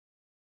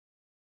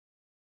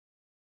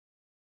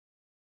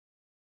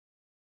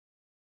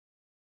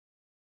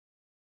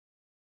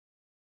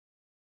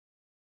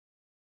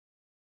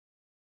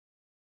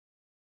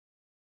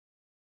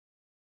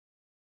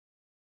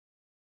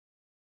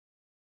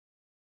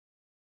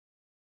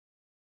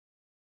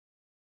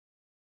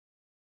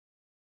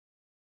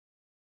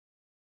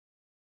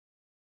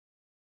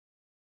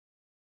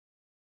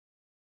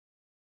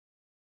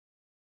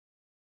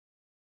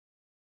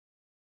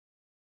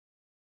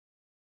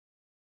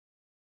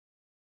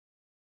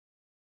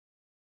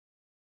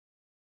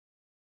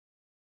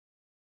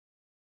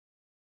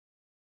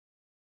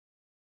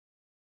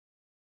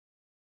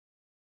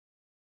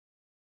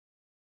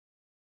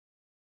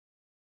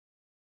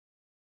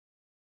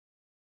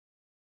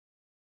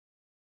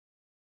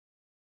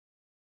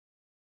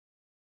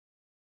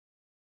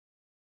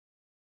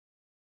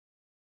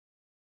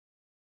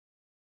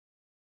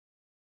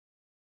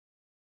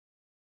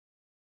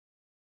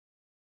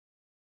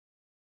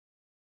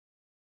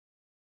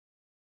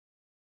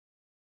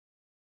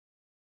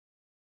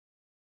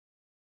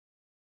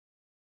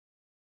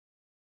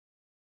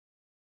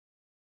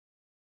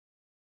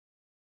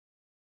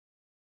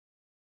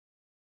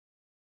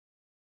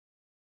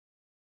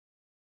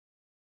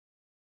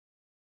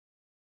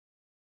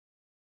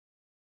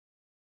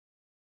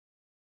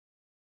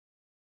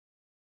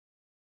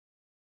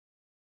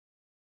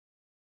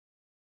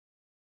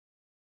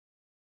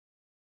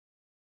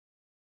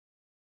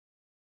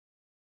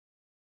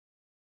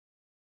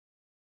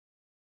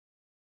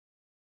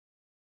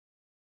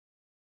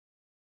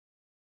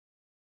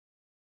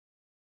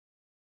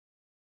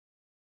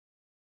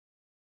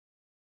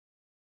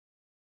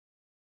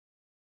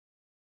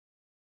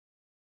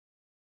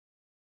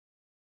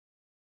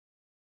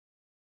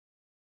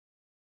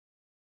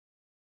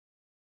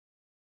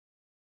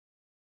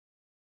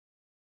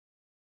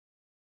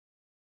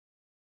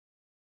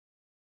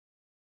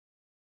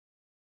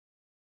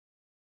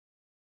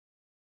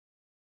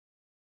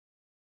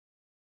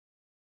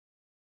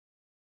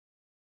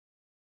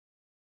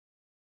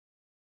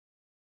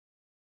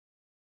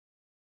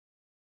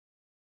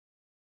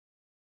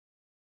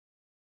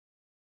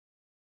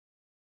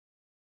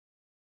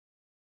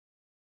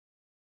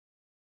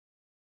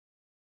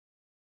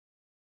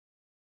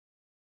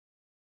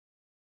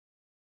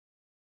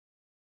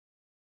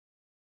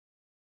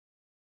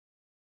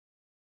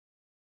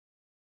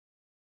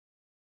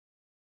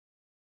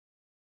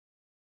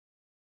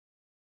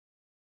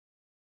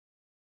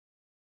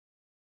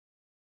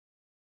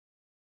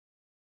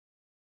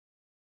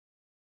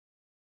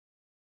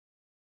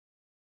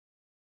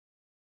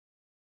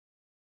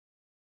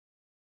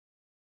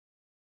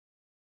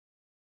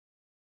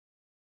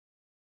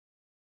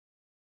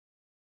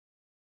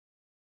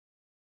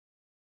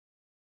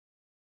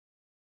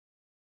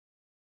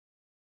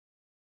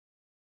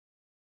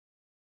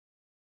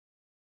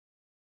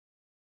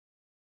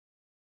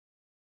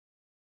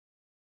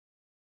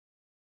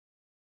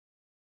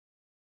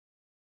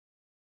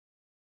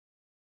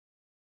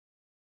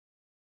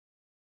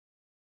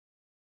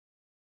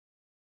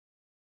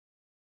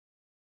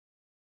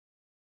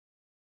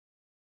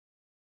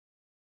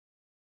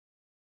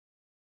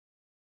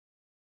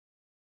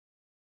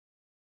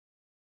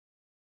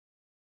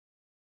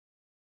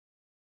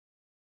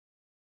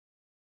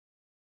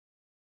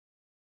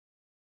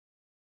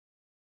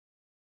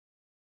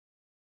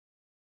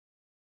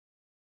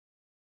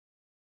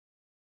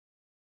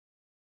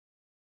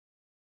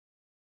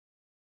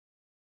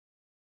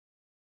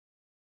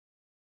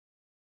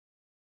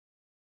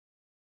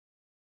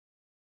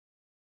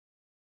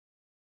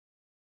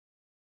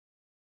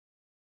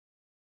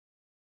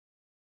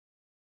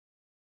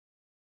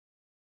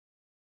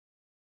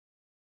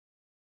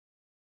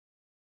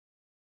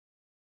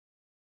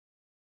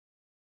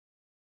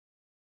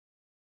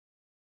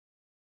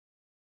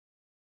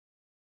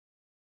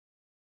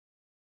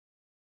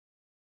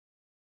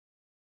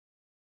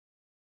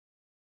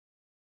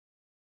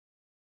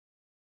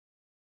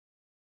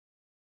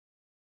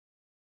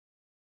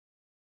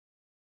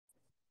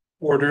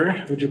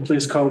order. Would you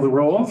please call the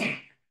roll?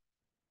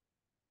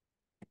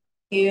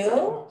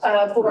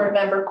 Board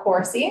Member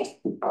Corsi.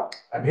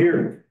 I'm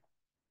here.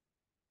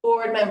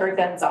 Board Member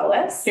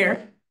Gonzalez.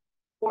 Here.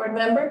 Board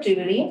Member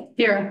Judy.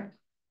 Here.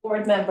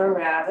 Board Member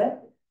Rabbit.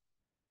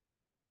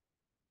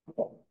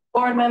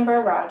 Board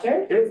Member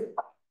Rogers. Here.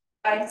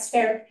 Vice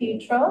Chair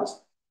Petro.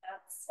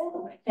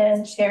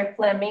 And Chair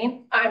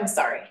Fleming. I'm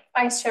sorry,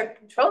 Vice Chair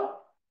Petro.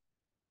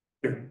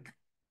 Here.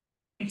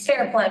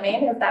 Chair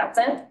Fleming, if that's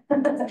it.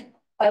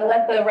 I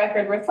let the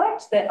record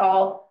reflect that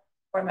all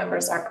board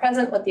members are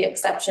present with the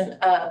exception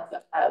of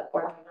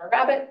Board Member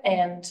Rabbit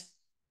and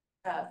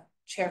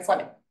Chair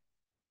Fleming.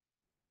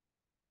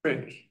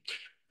 Great.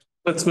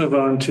 Let's move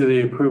on to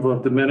the approval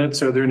of the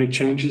minutes. Are there any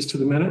changes to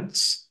the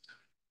minutes?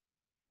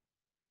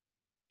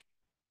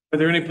 Are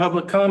there any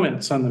public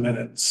comments on the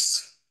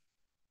minutes?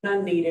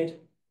 None needed.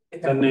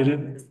 None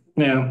needed?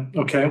 Yeah,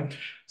 okay.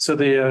 So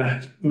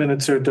the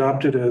minutes are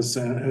adopted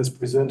as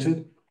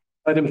presented.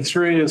 Item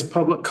 3 is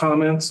public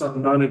comments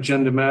on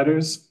non-agenda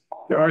matters.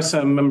 There are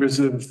some members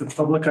of the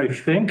public, I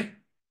think,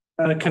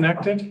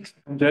 connected.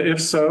 And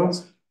if so,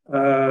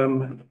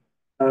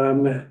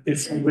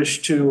 if you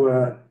wish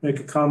to make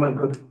a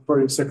comment, let the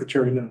recording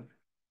secretary know.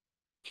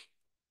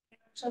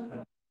 Except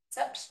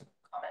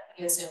comment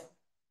via Zoom.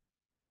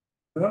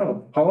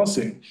 Oh,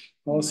 policy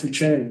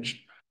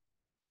change.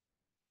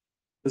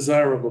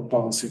 Desirable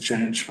policy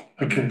change.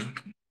 Okay.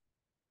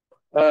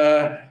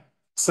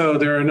 So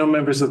there are no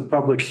members of the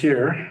public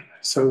here,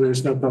 so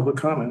there's no public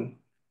comment.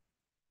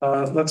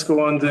 Let's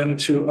go on then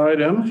to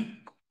item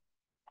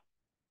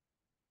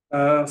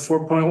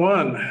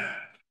 4.1,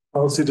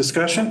 policy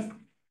discussion.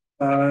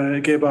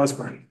 Gabe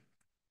Osborne.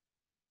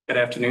 Good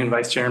afternoon,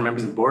 Vice Chair and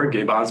members of the board.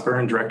 Gabe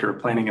Osborne, Director of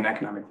Planning and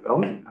Economic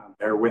Development.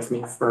 Bear with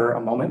me for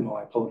a moment while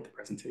I pull up the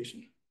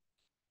presentation.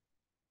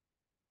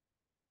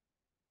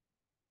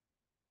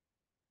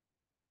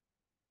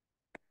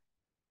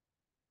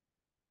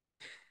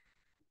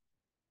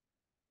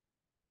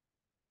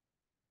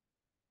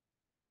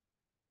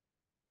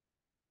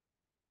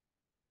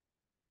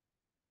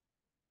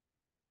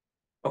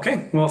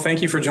 Okay, well,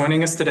 thank you for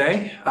joining us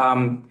today.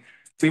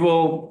 We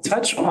will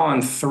touch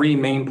on 3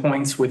 main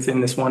points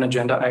within this one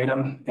agenda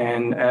item.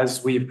 And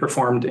as we've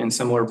performed in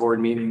similar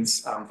board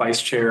meetings,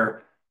 Vice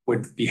Chair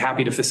would be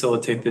happy to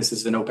facilitate this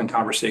as an open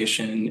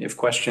conversation. If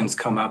questions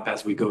come up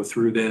as we go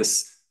through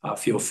this,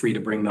 feel free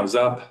to bring those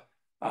up.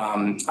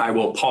 I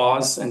will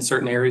pause in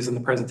certain areas in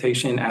the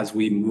presentation as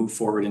we move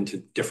forward into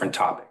different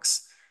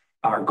topics.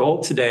 Our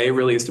goal today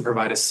really is to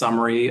provide a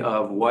summary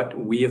of what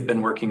we have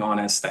been working on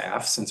as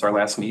staff since our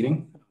last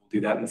meeting. We'll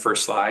do that in the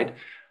first slide.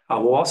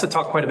 We'll also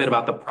talk quite a bit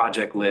about the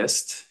project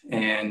list,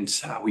 and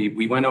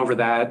we went over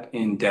that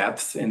in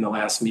depth in the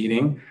last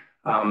meeting.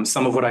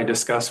 Some of what I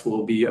discussed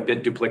will be a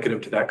bit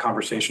duplicative to that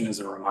conversation as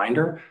a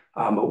reminder,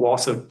 but we'll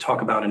also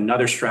talk about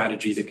another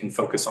strategy that can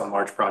focus on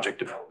large project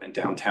development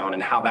downtown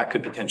and how that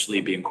could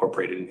potentially be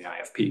incorporated in the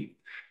IFP.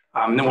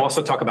 And then we'll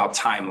also talk about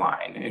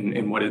timeline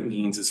and what it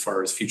means as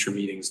far as future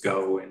meetings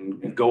go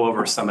and go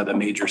over some of the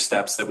major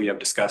steps that we have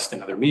discussed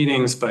in other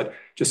meetings, but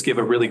just give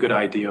a really good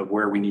idea of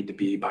where we need to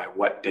be by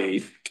what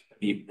date,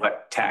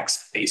 what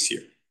tax base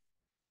year.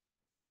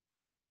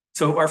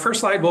 So our first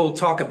slide, we'll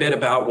talk a bit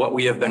about what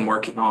we have been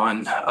working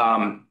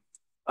on.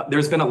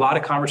 There's been a lot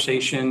of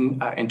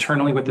conversation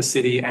internally with the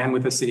city and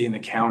with the city and the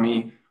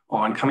county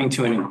on coming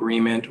to an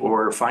agreement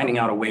or finding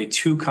out a way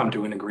to come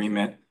to an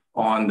agreement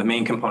on the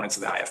main components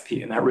of the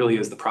IFP. And that really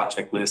is the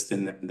project list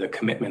and the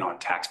commitment on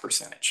tax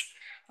percentage.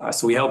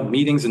 So we held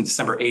meetings in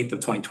December 8th of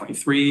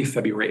 2023,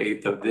 February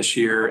 8th of this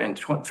year, and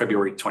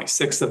February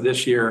 26th of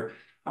this year.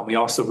 We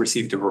also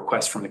received a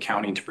request from the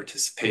county to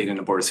participate in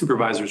a Board of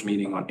Supervisors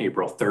meeting on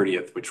April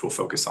 30th, which will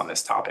focus on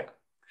this topic.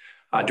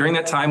 During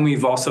that time,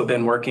 we've also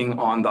been working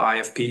on the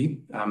IFP.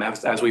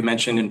 As we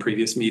mentioned in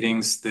previous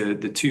meetings, the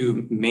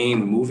 2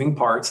 main moving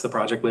parts, the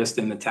project list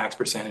and the tax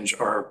percentage,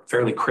 are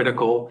fairly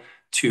critical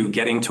to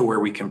getting to where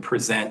we can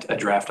present a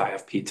draft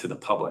IFP to the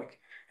public.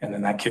 And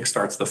then that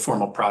kickstarts the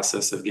formal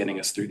process of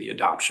getting us through the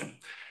adoption.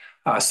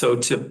 So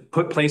to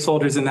put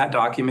placeholders in that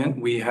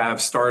document, we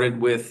have started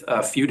with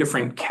a few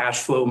different cash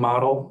flow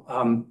model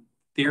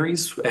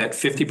theories at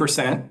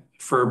 50%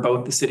 for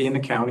both the city and the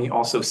county,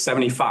 also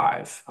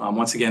 75.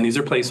 Once again, these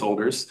are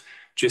placeholders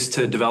just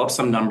to develop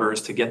some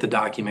numbers to get the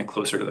document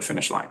closer to the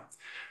finish line.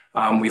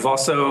 We've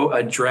also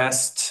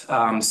addressed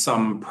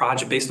some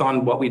project based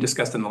on what we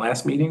discussed in the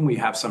last meeting. We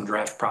have some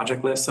draft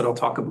project lists that I'll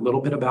talk a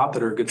little bit about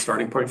that are a good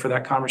starting point for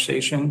that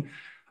conversation.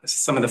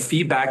 Some of the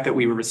feedback that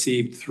we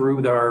received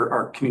through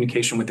our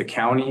communication with the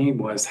county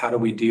was how do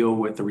we deal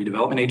with the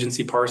redevelopment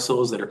agency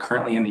parcels that are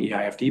currently in the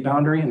EIFD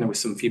boundary? And there was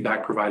some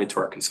feedback provided to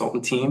our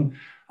consultant team.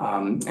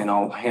 And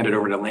I'll hand it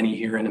over to Lenny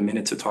here in a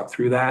minute to talk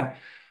through that.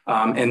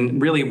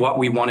 And really what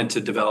we wanted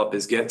to develop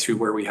is get to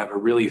where we have a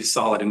really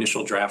solid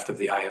initial draft of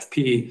the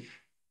IFP.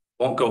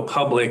 Won't go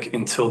public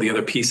until the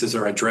other pieces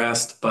are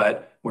addressed,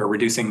 but we're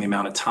reducing the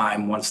amount of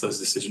time once those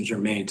decisions are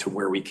made to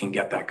where we can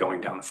get that going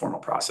down the formal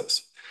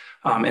process.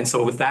 And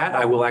so with that,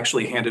 I will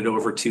actually hand it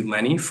over to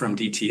Lenny from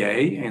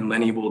DTA, and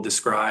Lenny will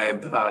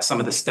describe some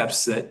of the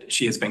steps that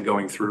she has been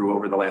going through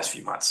over the last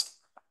few months.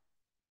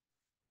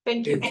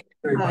 Thank you,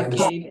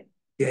 Kate.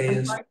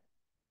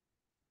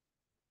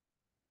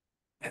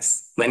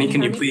 Yes, Lenny,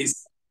 can you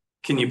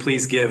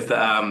please give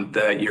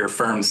your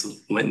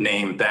firm's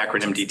name, the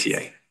acronym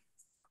DTA?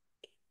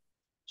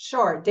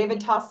 Sure,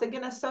 David Tossig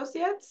and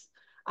Associates.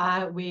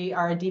 We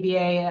are a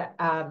DBA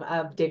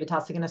of David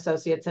Tossig and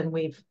Associates, and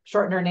we've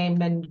shortened our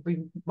name and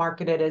we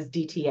market it as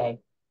DTA.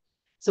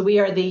 So we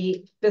are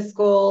the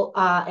fiscal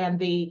and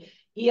the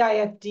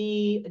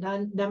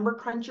EIFD number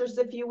crunchers,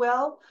 if you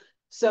will.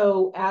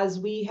 So as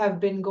we have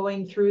been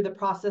going through the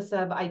process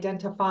of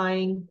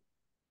identifying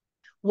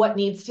what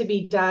needs to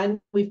be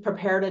done, we've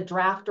prepared a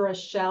draft or a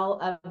shell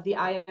of the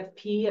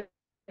IFP. It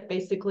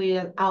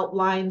basically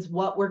outlines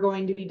what we're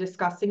going to be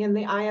discussing in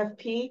the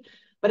IFP,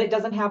 but it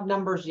doesn't have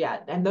numbers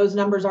yet. And those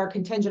numbers are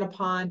contingent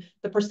upon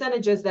the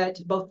percentages that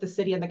both the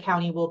city and the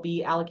county will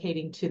be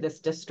allocating to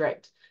this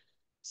district.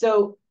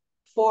 So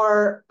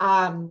for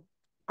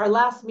our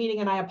last meeting,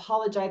 and I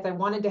apologize, I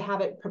wanted to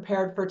have it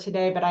prepared for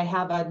today, but I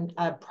have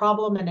a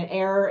problem and an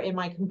error in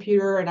my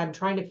computer and I'm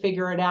trying to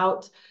figure it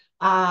out.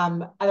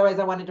 Otherwise,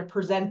 I wanted to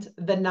present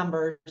the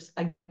numbers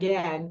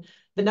again.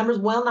 The numbers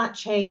will not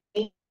change.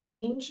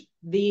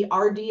 The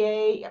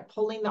RDA,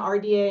 pulling the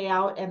RDA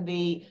out and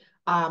the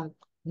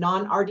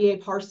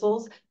non-RDA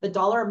parcels, the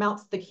dollar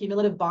amounts, the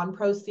cumulative bond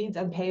proceeds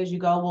and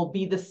pay-as-you-go will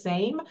be the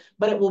same,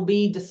 but it will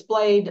be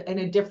displayed in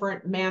a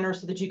different manner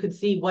so that you could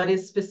see what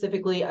is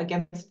specifically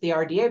against the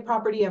RDA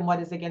property and what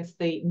is against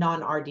the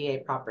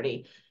non-RDA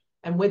property.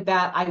 And with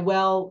that, I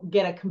will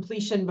get a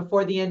completion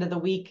before the end of the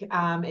week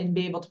and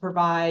be able to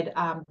provide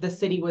the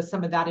city with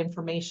some of that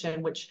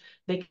information, which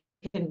they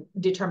can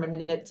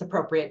determine it's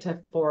appropriate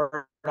to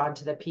forward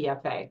onto the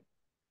PFA.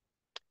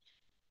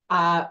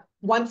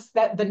 Once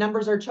that the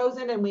numbers are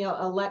chosen and we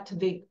elect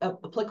the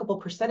applicable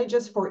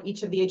percentages for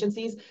each of the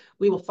agencies,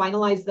 we will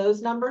finalize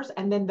those numbers,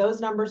 and then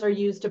those numbers are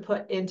used to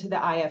put into the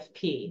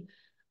IFP.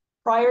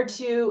 Prior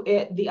to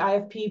the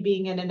IFP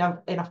being in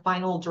a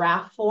final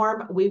draft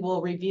form, we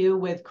will review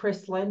with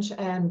Chris Lynch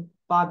and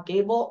Bob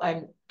Gamble,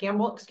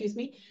 excuse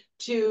me,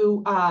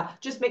 to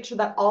just make sure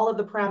that all of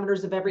the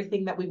parameters of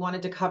everything that we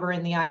wanted to cover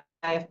in the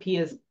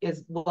IFP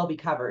will be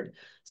covered.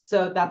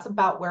 So that's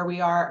about where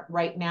we are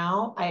right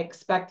now. I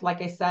expect,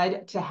 like I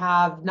said, to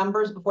have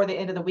numbers before the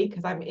end of the week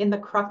because I'm in the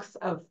crux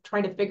of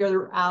trying to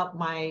figure out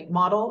my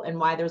model and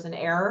why there's an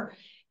error.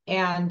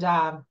 And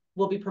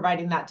we'll be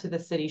providing that to the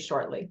city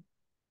shortly.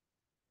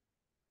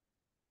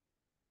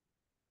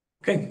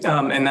 Okay,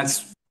 and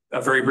that's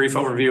a very brief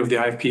overview of the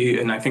IFP,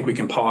 and I think we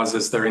can pause.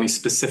 Is there any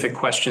specific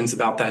questions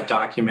about that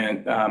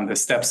document, the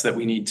steps that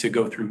we need to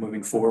go through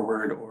moving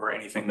forward, or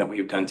anything that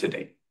we've done to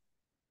date?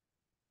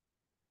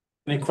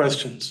 Any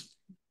questions?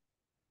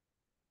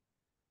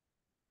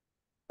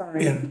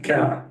 Sorry. Yeah,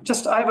 Karen.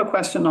 Just, I have a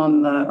question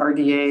on the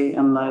RDA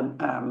and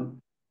the,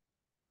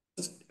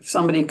 if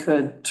somebody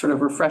could sort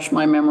of refresh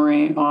my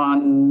memory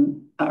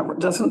on,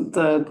 doesn't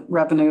the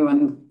revenue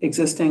and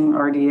existing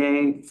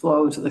RDA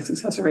flow to the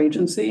successor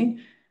agency?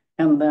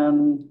 And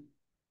then,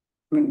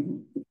 I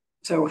mean,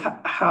 so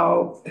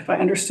how, if I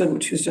understood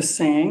what she was just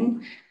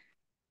saying,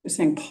 you're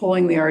saying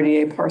pulling the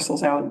RDA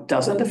parcels out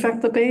doesn't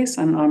affect the base?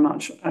 And I'm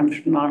not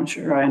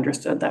sure I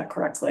understood that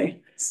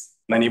correctly.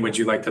 Lenny, would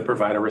you like to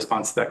provide a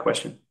response to that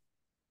question?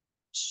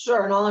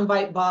 Sure, and I'll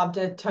invite Bob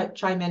to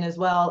chime in as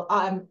well.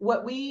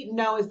 What we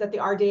know is that the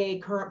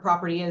RDA current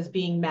property is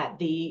being met.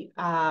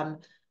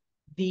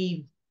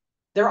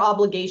 Their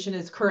obligation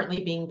is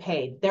currently being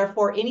paid.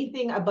 Therefore,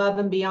 anything above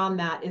and beyond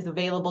that is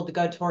available to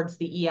go towards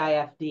the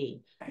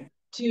EIFD.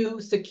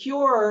 To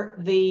secure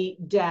the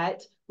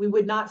debt, we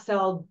would not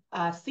sell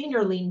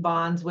senior lien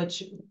bonds,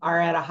 which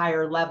are at a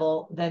higher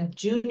level than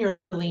junior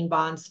lien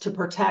bonds to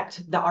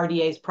protect the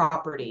RDA's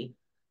property.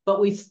 But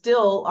we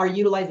still are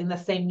utilizing the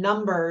same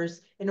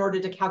numbers in order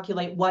to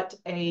calculate what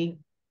a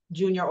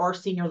junior or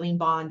senior lien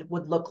bond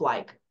would look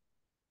like.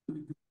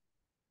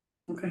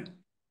 Okay.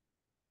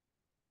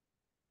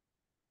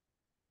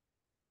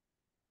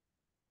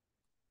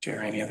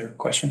 Chair, any other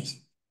questions?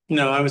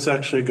 No, I was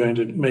actually going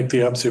to make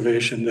the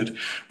observation that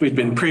we'd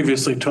been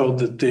previously told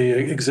that the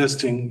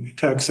existing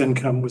tax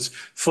income was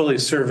fully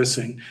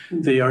servicing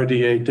the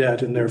RDA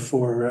debt and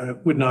therefore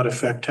would not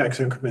affect tax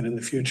increment in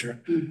the future.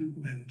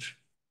 And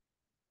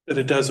that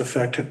it does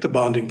affect the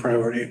bonding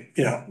priority.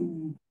 Yeah.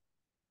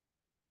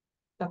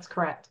 That's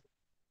correct.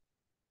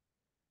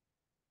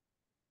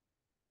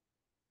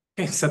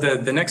 Okay, so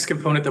the next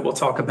component that we'll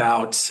talk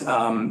about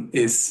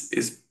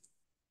is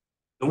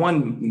the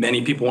one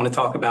many people want to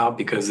talk about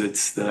because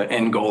it's the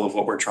end goal of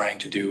what we're trying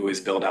to do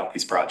is build out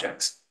these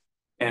projects.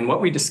 And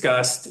what we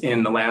discussed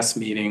in the last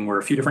meeting were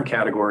a few different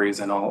categories,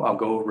 and I'll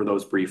go over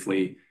those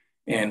briefly.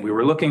 And we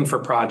were looking for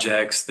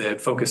projects that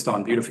focused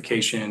on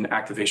beautification,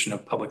 activation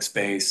of public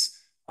space,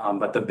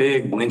 but the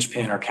big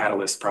linchpin or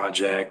catalyst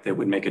project that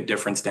would make a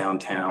difference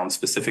downtown,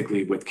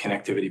 specifically with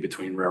connectivity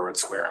between Railroad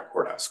Square and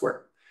Courthouse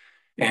Square.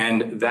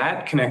 And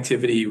that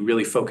connectivity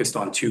really focused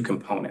on two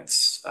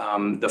components.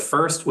 The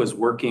first was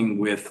working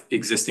with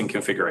existing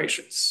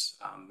configurations.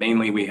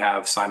 Mainly, we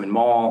have Simon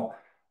Mall.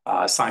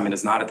 Simon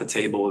is not at the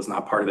table, is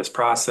not part of this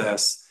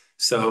process.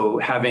 So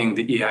having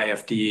the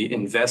EIFD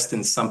invest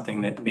in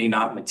something that may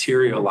not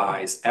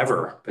materialize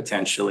ever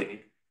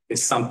potentially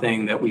is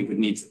something that we would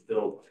need to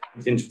build a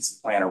contingency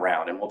plan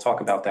around. And we'll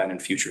talk about that in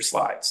future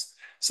slides.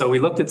 So we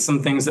looked at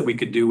some things that we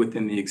could do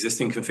within the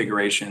existing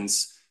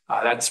configurations.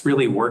 That's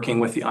really working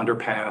with the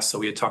underpass. So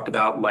we had talked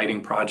about lighting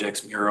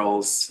projects,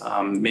 murals,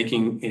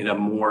 making it a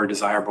more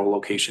desirable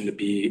location to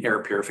be, air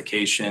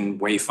purification,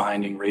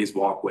 wayfinding, raised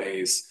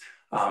walkways,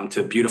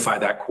 to beautify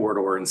that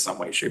corridor in some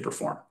way, shape, or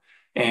form.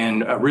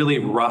 And a really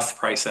rough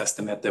price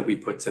estimate that we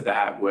put to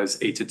that was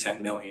 8 to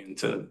 10 million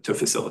to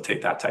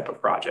facilitate that type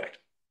of project.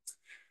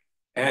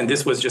 And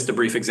this was just a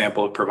brief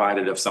example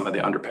provided of some of the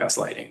underpass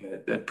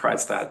lighting that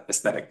provides that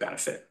aesthetic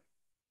benefit.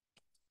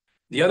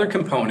 The other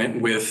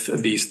component with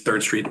the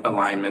 3rd Street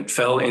alignment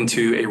fell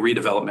into a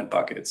redevelopment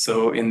bucket.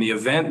 So in the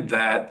event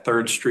that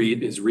 3rd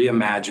Street is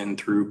reimagined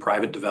through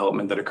private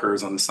development that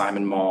occurs on the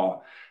Simon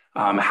Mall,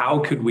 how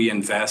could we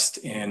invest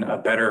in a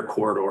better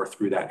corridor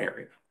through that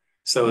area?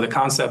 So the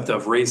concept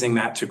of raising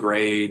that to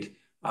grade,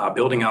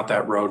 building out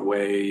that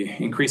roadway,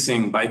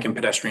 increasing bike and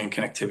pedestrian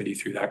connectivity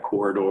through that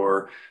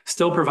corridor,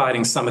 still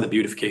providing some of the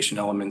beautification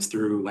elements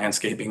through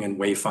landscaping and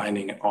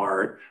wayfinding and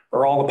art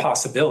are all a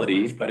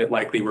possibility, but it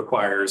likely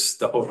requires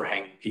the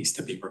overhanging piece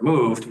to be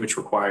removed, which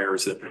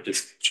requires the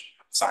participation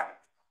of Simon.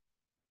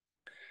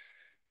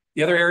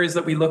 The other areas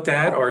that we looked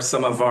at are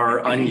some of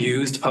our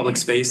unused public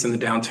space in the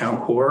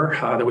downtown core.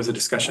 There was a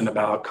discussion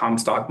about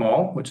Comstock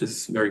Mall, which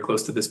is very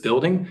close to this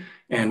building,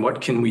 and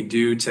what can we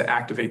do to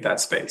activate that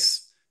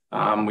space?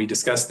 We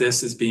discussed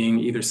this as being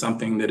either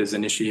something that is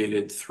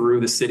initiated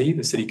through the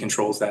city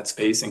controls that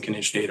space and can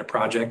initiate a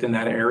project in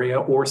that area,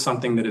 or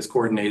something that is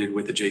coordinated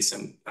with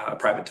adjacent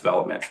private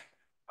development.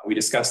 We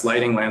discussed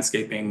lighting,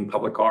 landscaping,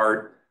 public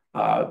art.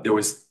 There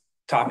was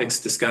topics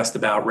discussed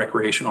about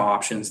recreational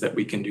options that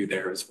we can do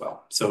there as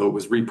well. So it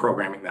was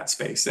reprogramming that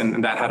space,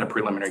 and that had a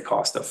preliminary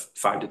cost of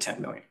 5 to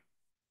 10 million.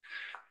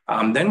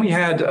 Then we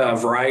had a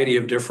variety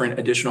of different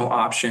additional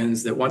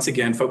options that once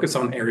again focus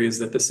on areas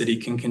that the city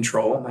can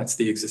control. That's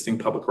the existing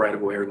public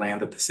right-of-way or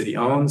land that the city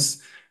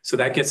owns. So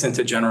that gets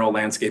into general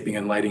landscaping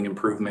and lighting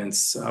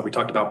improvements. We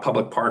talked about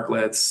public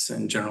parklets,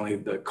 and generally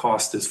the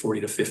cost is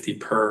 40 to 50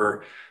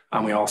 per.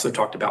 We also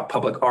talked about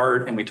public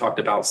art, and we talked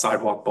about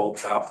sidewalk bulb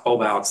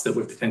outs that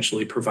would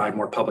potentially provide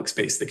more public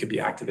space that could be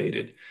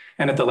activated.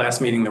 And at the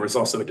last meeting, there was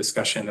also a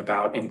discussion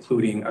about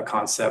including a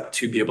concept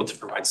to be able to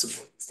provide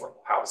support for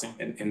affordable housing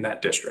in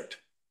that district.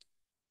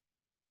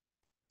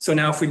 So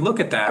now if we look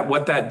at that,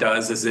 what that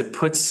does is it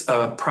puts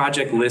a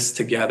project list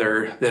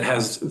together that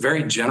has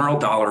very general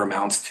dollar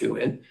amounts to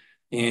it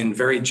in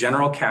very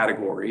general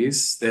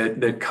categories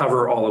that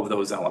cover all of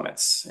those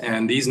elements.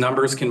 And these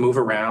numbers can move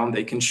around,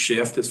 they can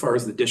shift as far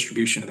as the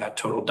distribution of that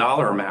total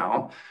dollar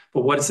amount.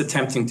 But what it's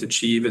attempting to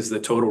achieve is the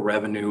total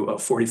revenue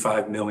of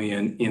 45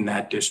 million in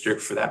that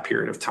district for that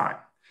period of time.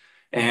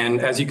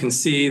 And as you can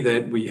see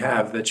that we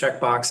have the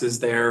check boxes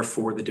there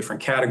for the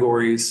different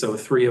categories. So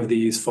 3 of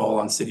these fall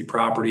on city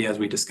property. As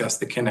we discussed,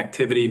 the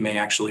connectivity may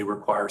actually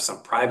require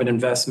some private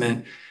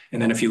investment.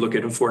 And then if you look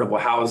at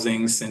affordable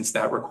housing, since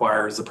that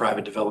requires a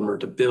private developer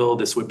to build,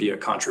 this would be a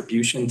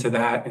contribution to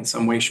that in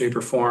some way, shape,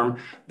 or form.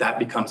 That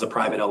becomes a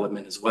private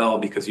element as well,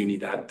 because you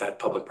need that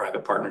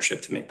public-private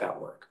partnership to make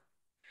that work.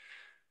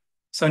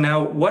 So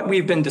now what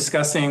we've been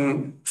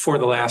discussing for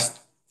the last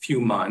few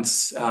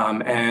months,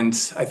 and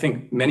I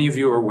think many of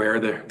you are aware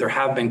that there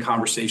have been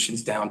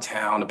conversations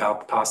downtown about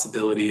the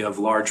possibility of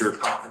larger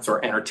conference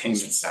or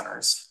entertainment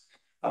centers.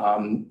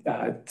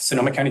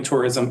 Sonoma County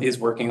Tourism is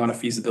working on a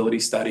feasibility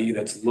study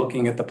that's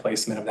looking at the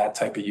placement of that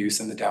type of use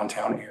in the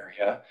downtown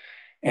area.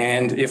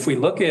 And if we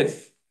look at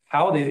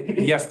how the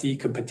EFD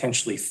could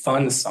potentially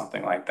fund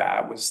something like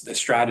that, was the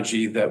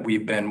strategy that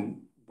we've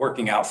been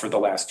working out for the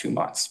last 2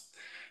 months.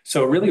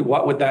 So really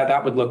what would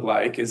that would look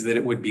like is that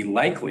it would be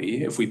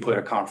likely if we put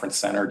a conference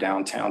center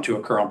downtown to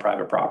occur on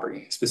private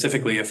property,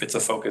 specifically if it's a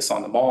focus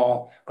on the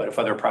mall, but if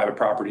other private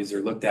properties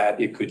are looked at,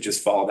 it could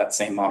just follow that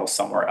same model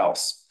somewhere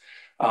else.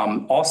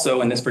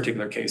 Also, in this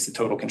particular case, the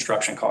total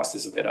construction cost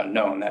is a bit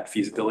unknown. That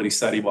feasibility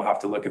study will have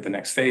to look at the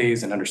next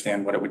phase and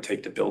understand what it would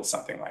take to build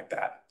something like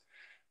that.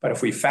 But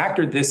if we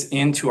factored this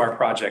into our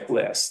project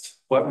list,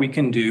 what we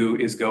can do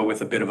is go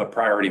with a bit of a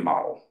priority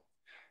model.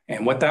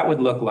 And what that would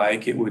look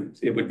like, it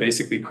would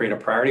basically create a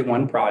priority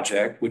 1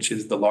 project, which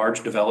is the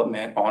large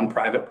development on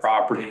private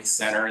property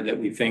center that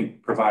we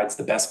think provides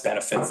the best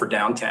benefit for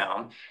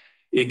downtown.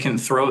 It can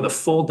throw the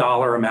full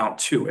dollar amount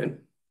to it,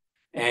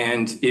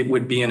 and it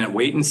would be in a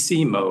wait and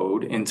see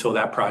mode until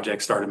that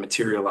project started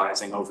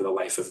materializing over the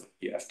life of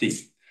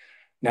EFD.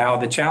 Now,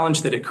 the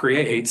challenge that it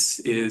creates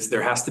is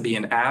there has to be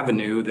an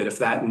avenue that if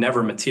that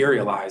never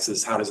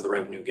materializes, how does the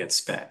revenue get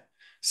spent?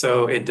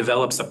 So it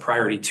develops a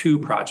priority 2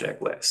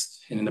 project list.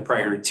 And in the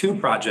priority 2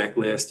 project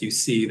list, you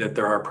see that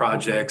there are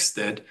projects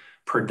that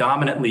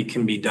predominantly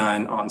can be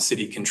done on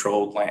city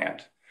controlled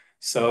land.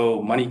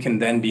 So money can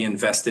then be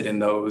invested in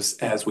those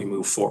as we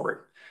move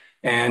forward.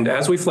 And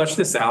as we flesh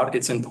this out,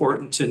 it's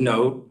important to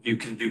note you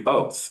can do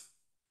both.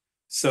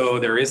 So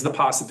there is the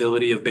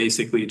possibility of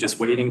basically just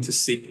waiting to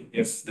see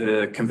if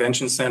the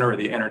convention center or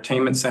the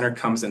entertainment center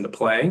comes into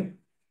play.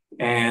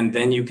 And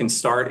then you can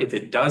start, if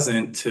it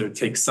doesn't, to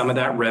take some of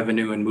that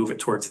revenue and move it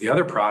towards the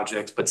other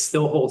projects, but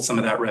still hold some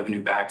of that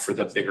revenue back for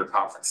the bigger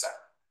conference center.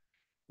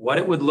 What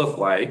it would look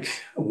like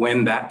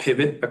when that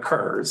pivot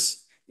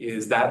occurs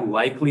is that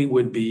likely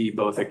would be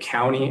both a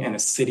county and a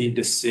city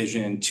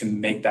decision to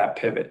make that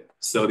pivot.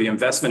 So the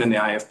investment in the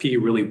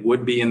IFP really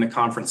would be in the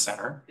conference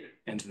center,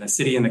 and the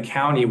city and the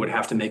county would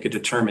have to make a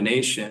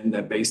determination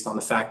that based on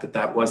the fact that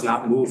that was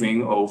not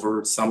moving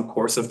over some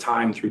course of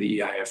time through the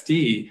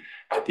EIFD,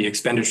 that the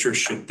expenditure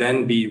should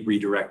then be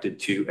redirected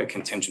to a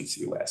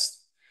contingency list.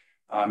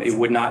 It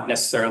would not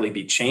necessarily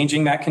be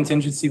changing that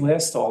contingency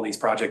list. All these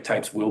project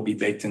types will be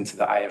baked into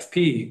the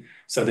IFP.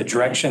 So the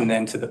direction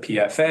then to the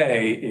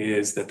PFA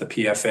is that the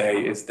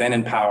PFA is then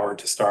empowered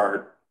to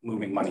start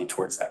moving money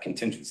towards that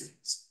contingency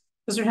list.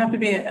 Does there have to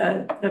be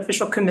an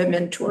official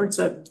commitment towards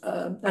an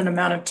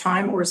amount of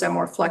time, or is that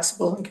more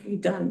flexible and can be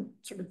done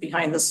sort of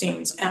behind the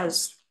scenes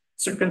as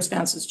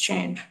circumstances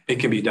change? It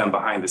can be done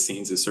behind the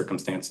scenes as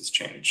circumstances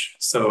change.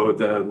 So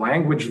the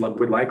language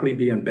would likely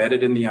be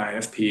embedded in the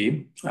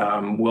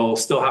IFP. We'll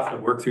still have to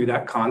work through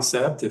that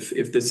concept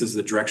if this is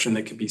the direction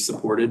that can be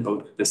supported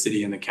both at the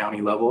city and the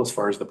county level as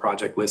far as the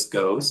project list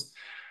goes.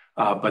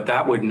 But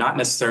that would not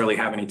necessarily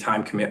have any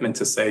time commitment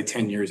to say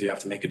 10 years you have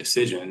to make a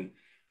decision.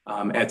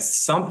 At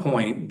some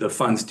point, the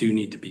funds do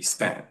need to be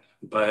spent.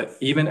 But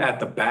even at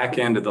the back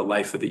end of the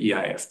life of the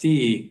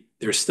EIFD,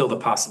 there's still the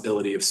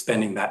possibility of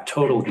spending that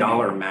total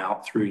dollar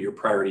amount through your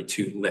priority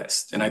 2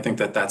 list. And I think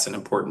that that's an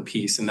important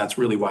piece, and that's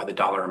really why the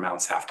dollar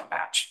amounts have to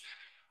match.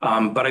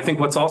 But I think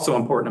what's also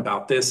important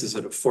about this is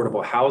that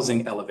affordable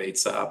housing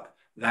elevates up.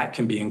 That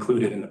can be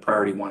included in the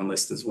priority 1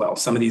 list as well.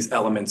 Some of these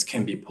elements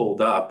can be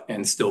pulled up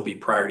and still be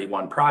priority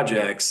 1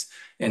 projects.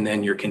 And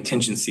then your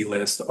contingency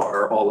list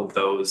are all of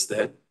those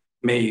that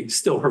may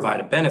still provide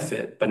a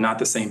benefit, but not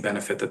the same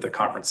benefit that the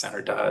conference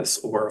center does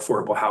or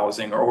affordable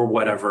housing or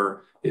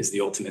whatever is the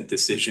ultimate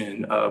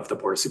decision of the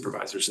Board of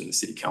Supervisors and the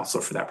City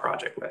Council for that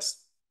project list.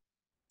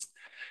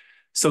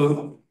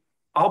 So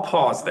I'll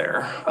pause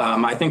there.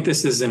 I think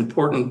this is an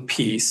important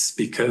piece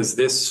because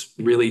this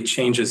really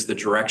changes the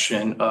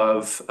direction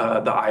of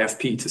the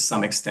IFP to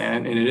some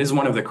extent. And it is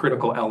one of the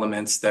critical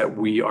elements that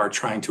we are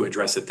trying to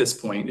address at this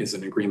point is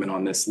an agreement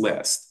on this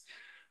list.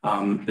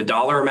 The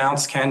dollar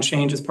amounts can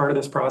change as part of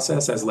this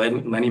process. As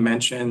Lenny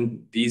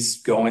mentioned, these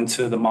go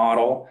into the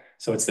model.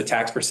 So it's the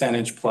tax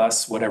percentage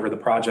plus whatever the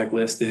project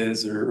list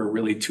is, or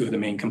really 2 of the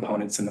main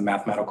components in the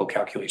mathematical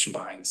calculation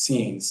behind the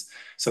scenes.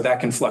 So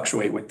that can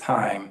fluctuate with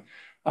time.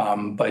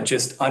 But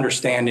just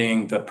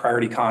understanding the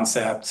priority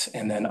concept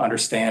and then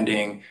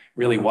understanding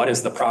really what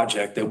is the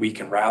project that we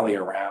can rally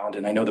around.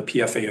 And I know the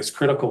PFA is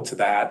critical to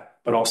that,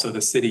 but also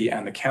the city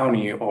and the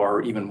county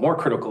are even more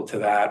critical to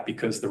that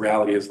because the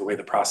reality is the way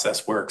the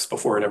process works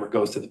before it ever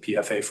goes to the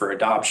PFA for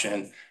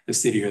adoption, the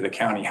city or the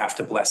county have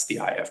to bless the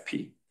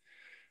IFP.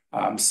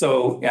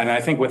 And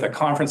I think with a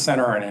conference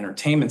center or an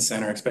entertainment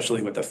center,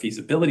 especially with a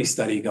feasibility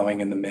study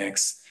going in the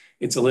mix,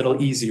 it's a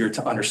little easier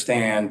to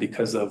understand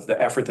because of the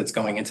effort that's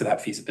going into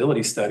that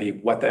feasibility study,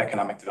 what the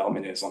economic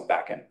development is on the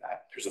back end of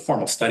that. There's a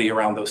formal study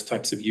around those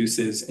types of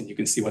uses, and you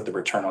can see what the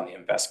return on the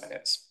investment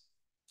is.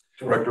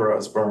 Director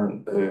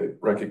Osborne,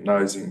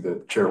 recognizing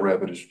that Chair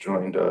Rabbit has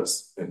joined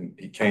us, and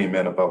he came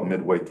in about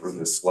midway through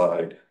this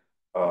slide.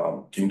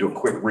 Can you do a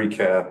quick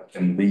recap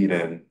and lead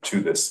in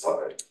to this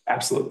slide?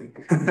 Absolutely.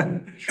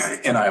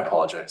 And I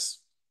apologize.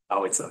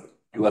 Oh, it's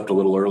You left a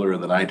little earlier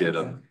than I did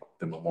on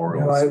the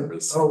memorial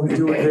service. Oh, we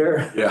do it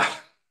there? Yeah.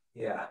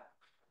 Yeah.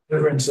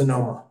 Different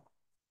Sonoma.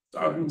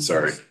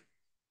 Sorry.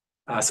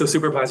 So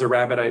Supervisor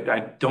Rabbit, I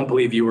don't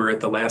believe you were at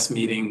the last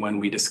meeting when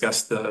we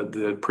discussed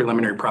the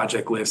preliminary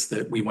project list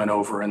that we went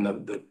over in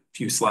the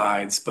few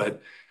slides,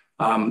 but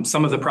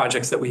some of the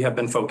projects that we have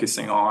been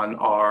focusing on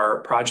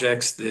are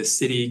projects the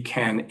city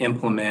can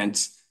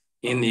implement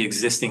in the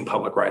existing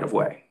public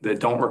right-of-way that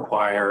don't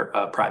require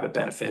a private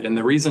benefit. And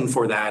the reason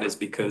for that is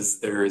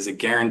because there is a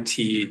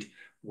guaranteed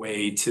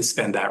way to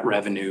spend that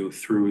revenue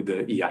through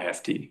the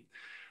EIFD.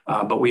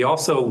 But we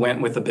also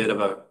went with a bit of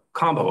a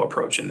combo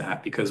approach in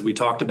that because we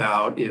talked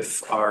about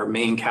if our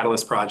main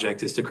catalyst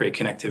project is to create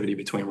connectivity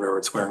between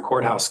Railroad Square and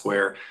Courthouse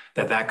Square,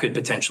 that could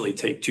potentially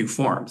take 2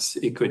 forms.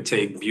 It could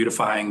take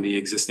beautifying the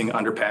existing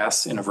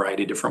underpass in a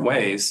variety of different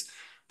ways,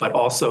 but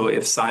also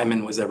if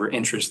Simon was ever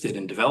interested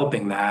in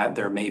developing that,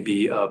 there may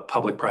be a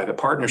public-private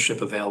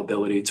partnership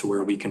availability to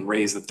where we can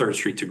raise the 3rd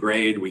Street to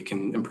grade, we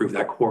can improve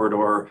that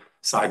corridor,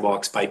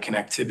 sidewalks, bike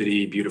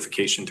connectivity,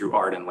 beautification through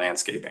art and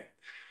landscaping.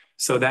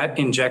 So that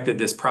injected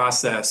this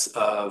process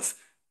of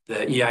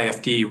the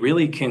EIFD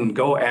really can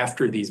go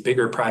after these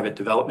bigger private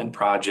development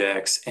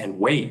projects and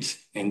wait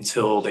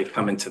until they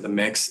come into the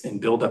mix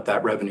and build up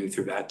that revenue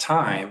through that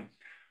time.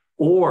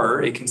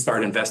 Or it can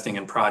start investing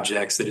in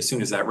projects that as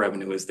soon as that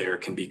revenue is there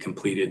can be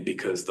completed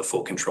because the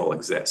full control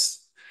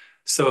exists.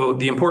 So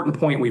the important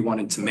point we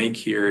wanted to make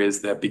here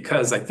is that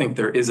because I think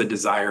there is a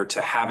desire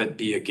to have it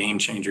be a game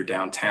changer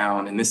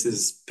downtown, and this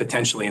is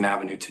potentially an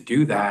avenue to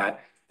do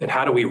that, that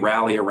how do we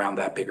rally around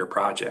that bigger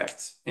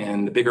project?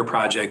 And the bigger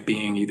project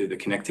being either the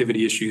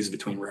connectivity issues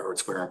between Railroad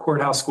Square and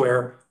Courthouse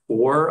Square,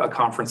 or a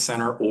conference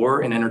center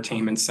or an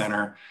entertainment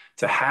center,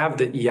 to have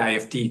the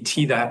EIFD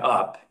tee that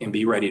up and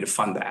be ready to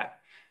fund that.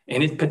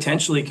 And it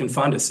potentially can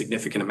fund a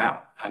significant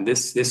amount. And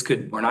this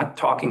could, we're not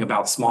talking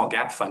about small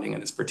gap funding in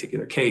this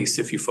particular case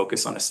if you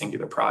focus on a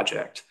singular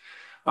project.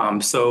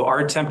 So our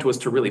attempt was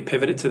to really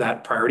pivot it to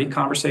that priority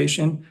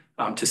conversation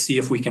to see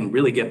if we can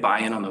really get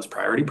buy-in on those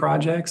priority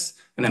projects.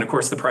 And then of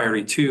course, the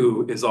priority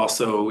two is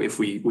also if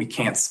we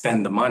can't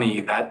spend the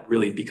money, that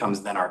really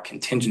becomes then our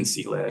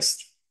contingency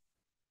list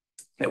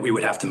that we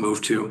would have to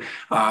move to.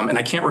 And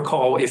I can't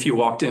recall if you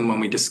walked in when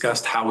we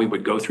discussed how we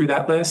would go through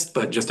that list,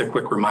 but just a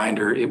quick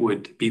reminder, it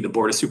would be the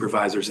Board of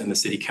Supervisors and the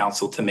City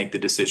Council to make the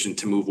decision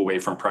to move away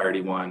from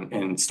priority one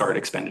and start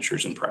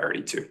expenditures in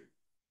priority two.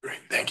 Great,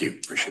 thank you,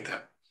 appreciate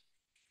that.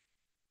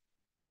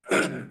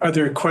 Are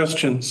there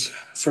questions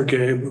for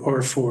Gabe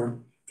or for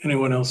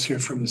anyone else here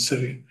from the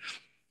city?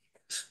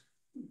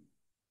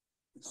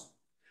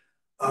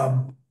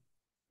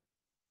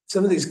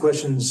 Some of these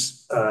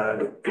questions,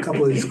 a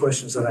couple of these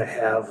questions that I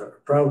have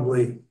are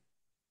probably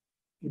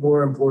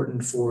more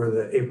important for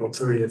the April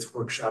 30th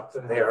workshop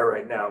than they are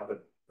right now,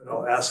 but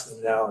I'll ask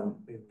them now and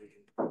maybe we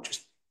can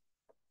just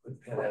put a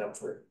pin in them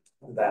for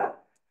that.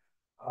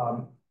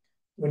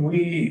 When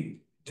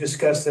we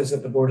discussed this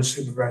at the Board of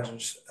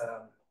Supervisors,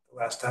 the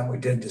last time we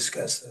did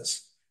discuss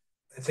this,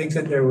 I think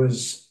that there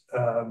was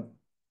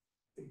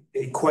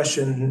a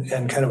question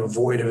and kind of a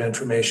void of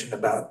information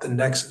about the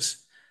nexus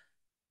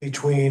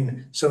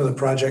between some of the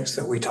projects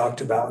that we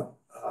talked about,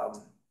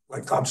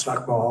 like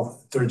Comstock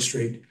Mall, 3rd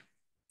Street,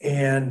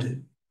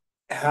 and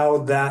how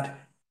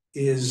that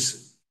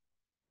is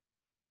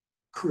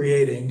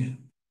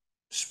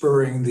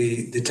spurring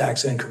the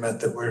tax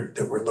increment that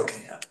we're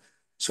looking at.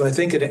 So I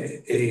think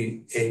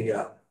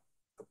a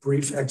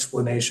brief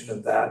explanation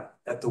of that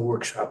at the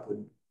workshop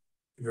would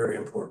be very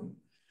important.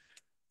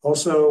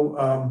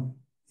 Also,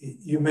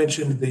 you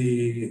mentioned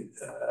the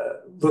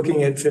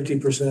looking at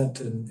 50%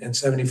 and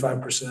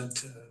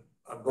 75%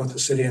 on both the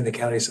city and the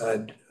county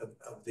side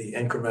of the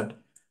increment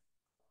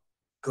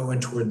going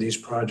toward these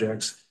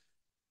projects.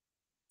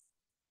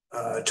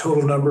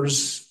 Total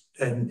numbers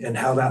and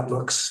how that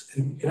looks.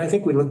 And I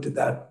think we looked at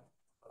that,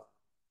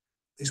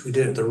 at least we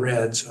did at the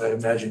Red, so I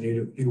imagine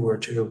you were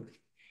too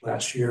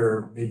last year,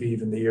 or maybe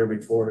even the year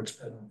before. It's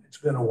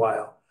been a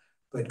while,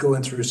 but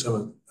going through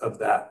some of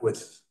that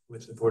with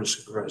the Board of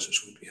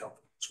Supervisors would be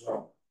helpful as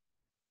well.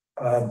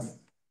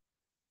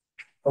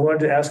 I wanted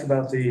to ask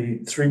about the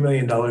 $3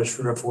 million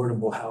for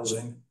affordable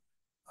housing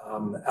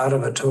out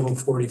of a total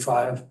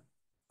 45.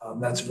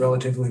 That's a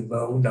relatively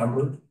low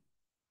number.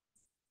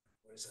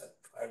 What is that,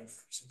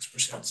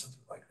 5-6%, something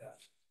like that?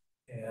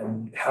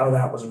 And how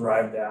that was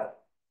arrived at,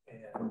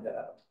 and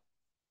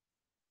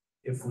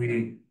if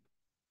we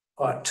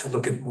ought to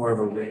look at more of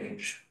a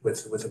range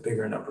with a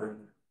bigger number.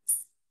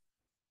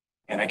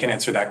 And I can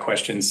answer that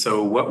question.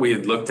 So what we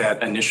had looked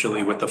at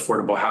initially with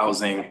affordable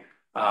housing,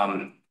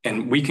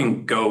 and we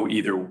can go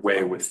either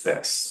way with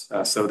this.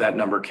 So that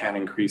number can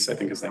increase, I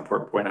think is the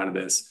important point out of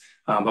this.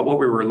 But what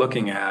we were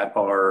looking at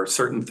are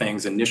certain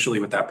things initially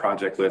with that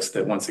project list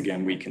that once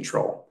again, we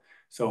control.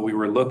 So we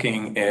were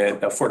looking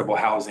at affordable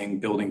housing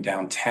building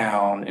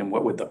downtown and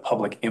what would the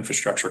public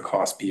infrastructure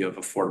cost be of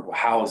affordable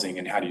housing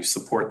and how do you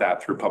support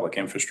that through public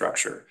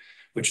infrastructure,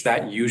 which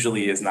that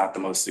usually is not the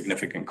most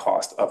significant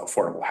cost of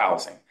affordable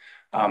housing.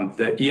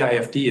 The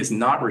EIFD is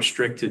not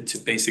restricted to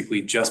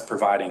basically just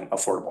providing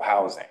affordable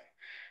housing.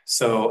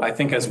 So I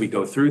think as we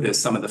go through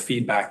this, some of the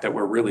feedback that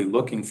we're really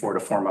looking for to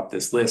form up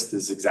this list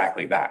is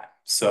exactly that.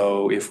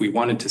 So if we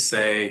wanted to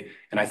say,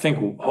 and I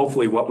think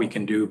hopefully what we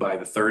can do by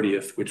the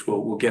 30th, which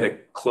we'll get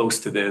it close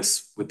to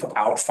this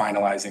without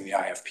finalizing the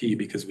IFP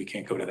because we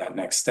can't go to that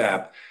next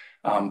step.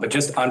 But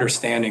just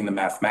understanding the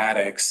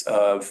mathematics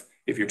of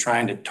if you're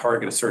trying to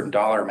target a certain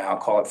dollar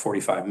amount, call it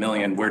 45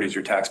 million, where does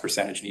your tax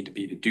percentage need to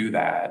be to do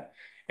that?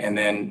 And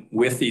then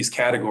with these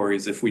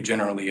categories, if we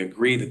generally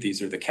agree that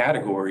these are the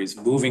categories,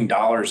 moving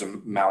dollars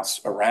amounts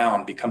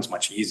around becomes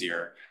much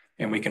easier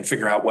and we can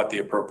figure out what the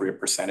appropriate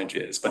percentage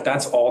is. But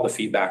that's all the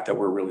feedback that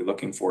we're really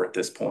looking for at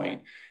this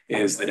point,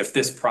 is that if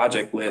this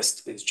project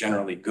list is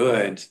generally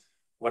good,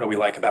 what do we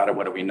like about it?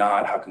 What do we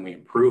not? How can we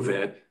improve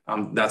it?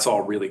 That's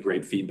all really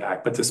great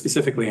feedback. But to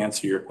specifically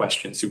answer your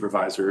question,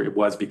 Supervisor, it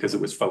was because it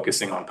was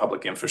focusing on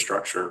public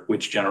infrastructure,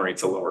 which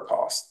generates a lower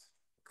cost.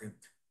 Okay.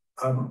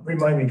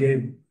 Remind me,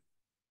 Gabe,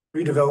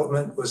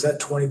 redevelopment, was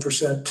that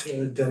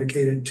 20%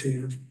 dedicated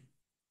to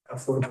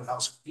affordable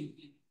housing?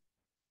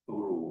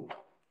 Ooh, I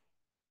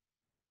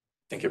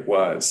think it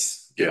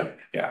was. Yeah.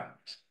 Yeah.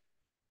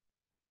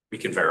 We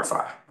can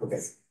verify. Okay.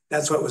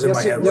 That's what was in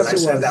my head. Yes, When I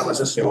said that was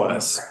a small number.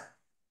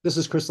 This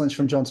is Chris Lynch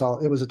from Jones Hall.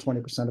 It was a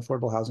 20%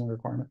 affordable housing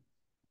requirement.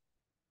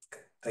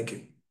 Okay. Thank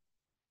you.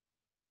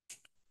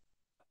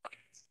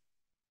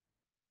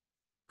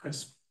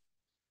 Chris.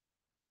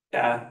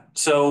 Yeah,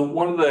 so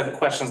one of the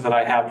questions that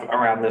I have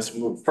around this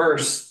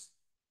first,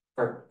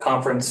 for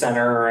conference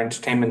center or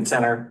entertainment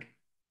center,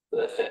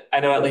 I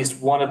know at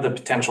least one of the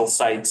potential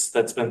sites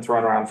that's been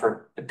thrown around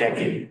for a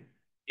decade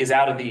is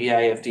out of the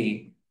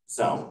EIFD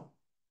zone.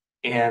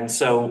 And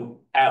so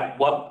at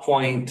what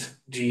point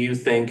do you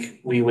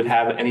think we would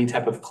have any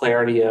type of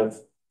clarity of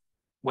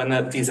when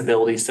that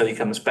feasibility study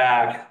comes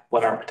back,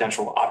 what our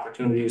potential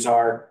opportunities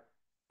are?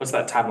 What's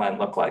that timeline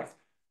look like?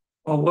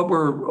 Well, what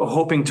we're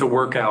hoping to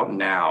work out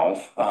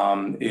now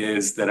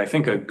is that I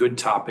think a good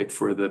topic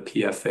for the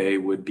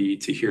PFA would be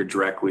to hear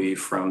directly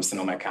from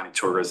Sonoma County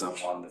Tourism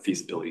on the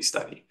feasibility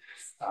study.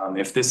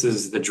 If this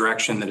is the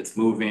direction that it's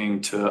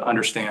moving, to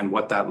understand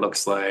what that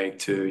looks like,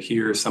 to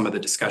hear some of the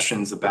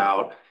discussions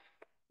about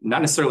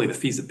not necessarily the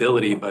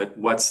feasibility, but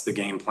what's the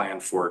game plan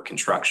for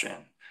construction.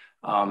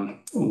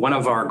 One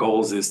of our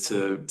goals is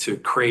to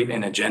create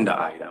an agenda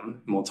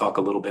item, and we'll talk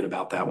a little bit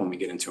about that when we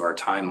get into our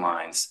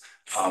timelines,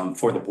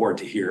 for the board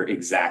to hear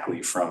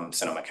exactly from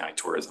Sonoma County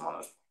Tourism on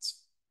those points.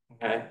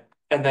 Okay,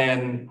 and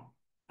then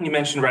you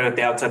mentioned right at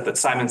the outset that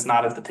Simon's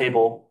not at the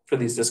table for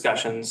these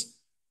discussions,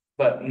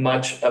 but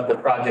much of the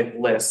project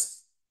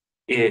list,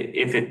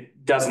 if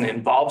it doesn't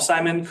involve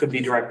Simon, could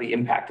be directly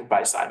impacted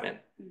by Simon.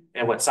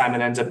 And what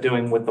Simon ends up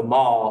doing with the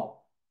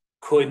mall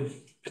could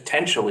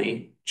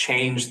potentially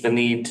change the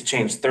need to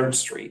change 3rd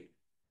Street.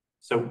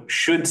 So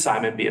should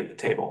Simon be at the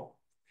table?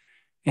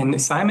 And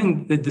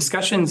Simon, the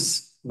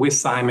discussions with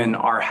Simon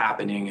are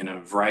happening in a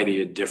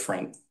variety of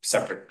different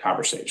separate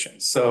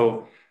conversations.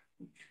 So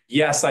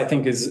yes, I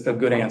think is a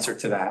good answer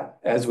to that.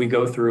 As we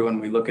go through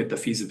and we look at the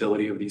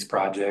feasibility of these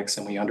projects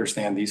and we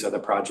understand these are the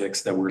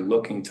projects that we're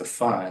looking to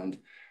fund,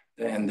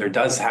 then there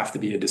does have to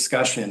be a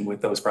discussion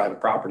with those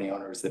private property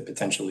owners that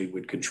potentially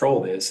would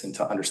control this and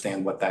to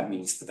understand what that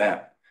means to them.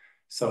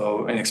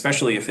 So, and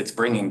especially if it's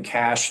bringing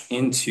cash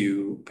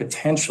into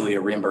potentially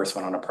a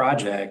reimbursement on a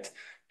project,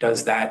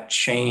 does that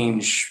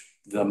change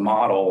the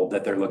model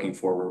that they're looking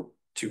forward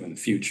to in the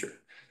future?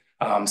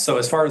 So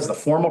as far as the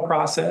formal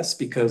process,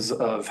 because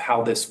of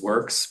how this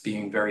works,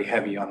 being very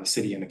heavy on the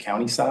city and the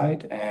county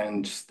side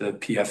and the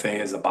PFA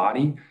as a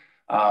body,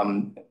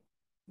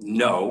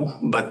 no.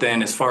 But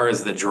then as far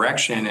as the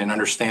direction and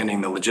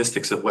understanding the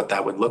logistics of what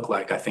that would look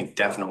like, I think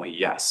definitely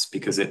yes,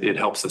 because it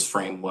helps us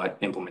frame what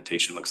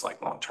implementation looks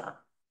like long term.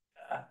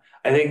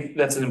 I think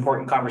that's an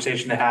important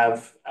conversation to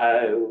have.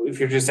 If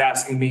you're just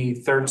asking me,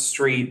 3rd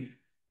Street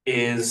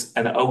is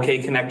an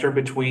okay connector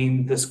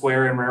between the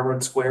square and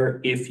Railroad Square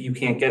if you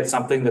can't get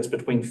something that's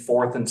between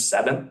 4th and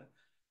 7th,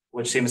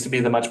 which seems to be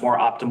the much more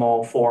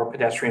optimal for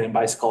pedestrian and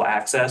bicycle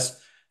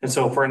access. And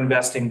so if we're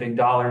investing big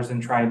dollars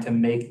in trying to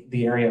make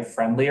the area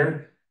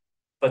friendlier,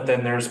 but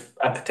then there's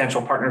a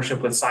potential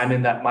partnership with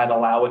Simon that might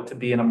allow it to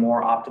be in a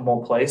more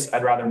optimal place,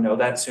 I'd rather know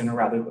that sooner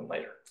rather than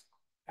later.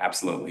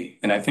 Absolutely.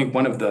 And I think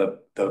one of the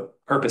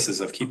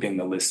purposes of keeping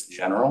the list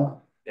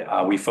general,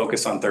 we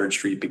focus on 3rd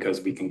Street because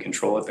we can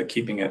control it, but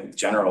keeping it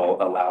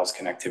general allows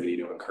connectivity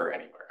to occur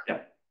anywhere. Yeah.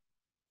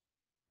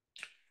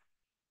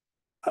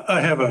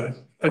 I have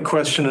a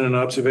question and an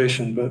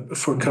observation, but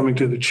before coming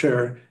to the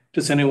chair,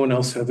 does anyone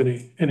else have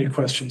any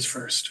questions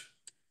first?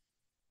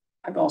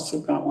 I've also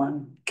got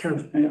one.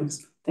 Karen.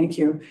 Yes, thank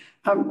you.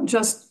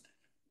 Just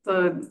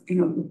the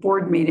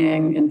board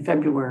meeting in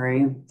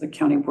February, the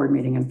county board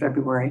meeting in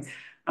February,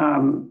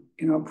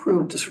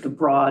 approved sort of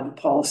broad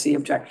policy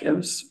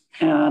objectives.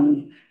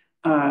 And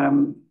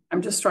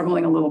I'm just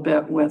struggling a little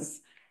bit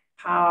with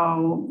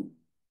how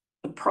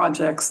the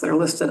projects that are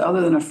listed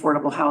other than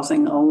affordable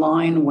housing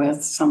align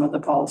with some of the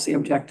policy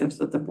objectives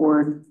that the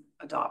board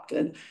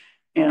adopted,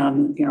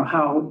 and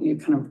how you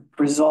kind of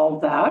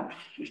resolve that.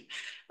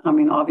 I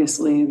mean,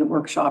 obviously the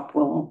workshop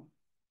will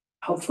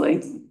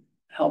hopefully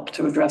help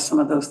to address some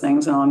of those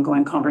things in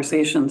ongoing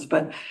conversations,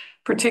 but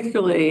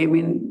particularly, I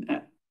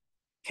mean,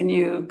 can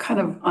you kind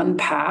of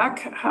unpack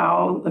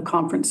how the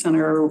conference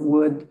center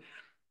would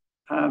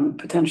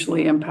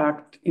potentially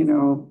impact,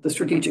 the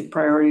strategic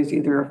priorities,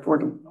 either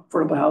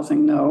affordable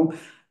housing, no,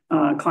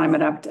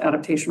 climate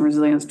adaptation,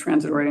 resilience,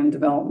 transit-oriented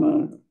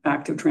development,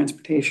 active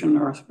transportation,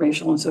 or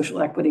racial and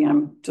social equity?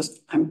 I'm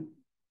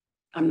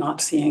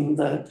not seeing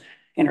the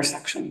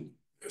intersection.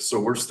 So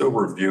we're still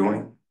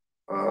reviewing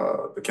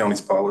the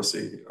county's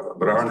policy,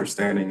 but our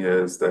understanding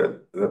is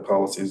that the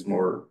policy is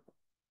more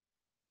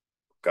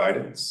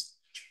guidance.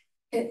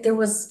 There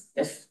was,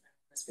 if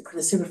I speak for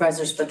the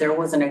supervisors, but there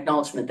was an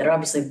acknowledgement that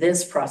obviously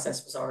this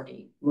process was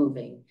already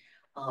moving.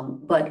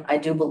 But I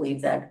do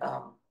believe that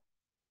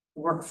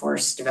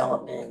workforce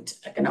development,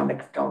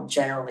 economic development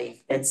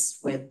generally fits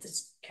with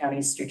the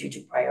county's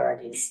strategic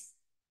priorities.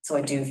 So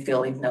I do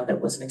feel, even though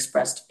that wasn't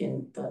expressed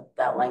in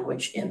that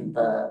language in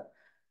the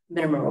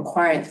minimum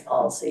requirements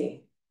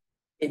policy,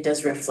 it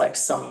does reflect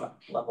some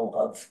level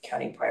of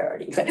county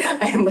priority. But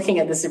I am looking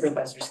at the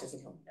supervisors because I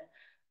don't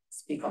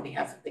speak on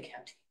behalf of the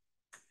county.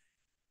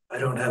 I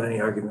don't have any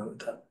argument with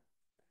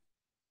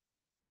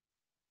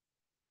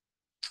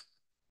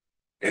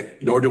that.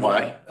 Nor do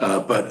I,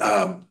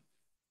 but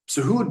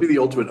So who would be the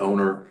ultimate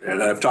owner?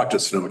 And I've talked to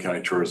Sonoma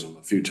County Tourism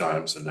a few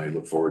times, and I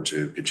look forward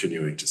to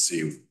continuing to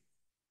see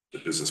the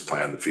business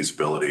plan, the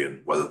feasibility,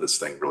 and whether this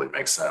thing really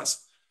makes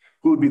sense.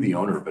 Who would be the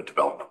owner of a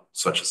development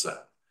such as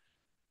that?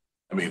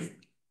 I mean,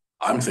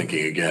 I'm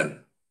thinking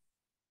again,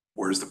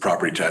 where's the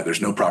property tax?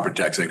 There's no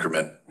property tax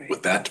increment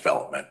with that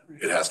development.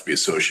 It has to be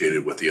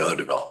associated with the other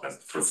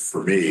development.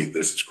 For me,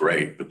 this is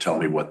great, but tell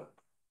me what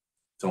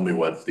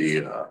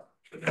the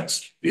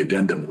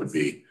addendum would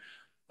be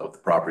of the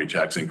property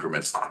tax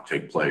increments that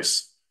take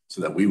place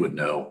so that we would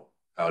know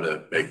how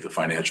to make the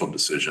financial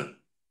decision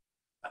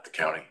at the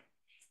county.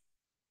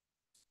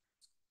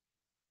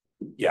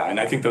 Yeah, and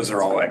I think those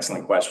are all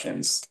excellent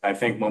questions. I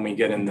think when we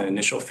get in the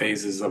initial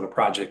phases of a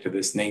project of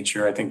this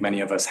nature, I think many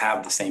of us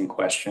have the same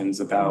questions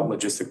about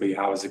logistically,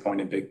 how is it going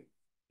to be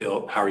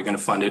built? How are you going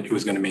to fund it?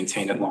 Who's going to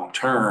maintain it long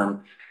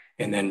term?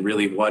 And then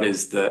really, what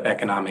is the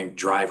economic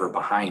driver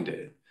behind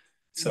it?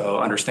 So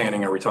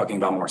understanding, are we talking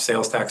about more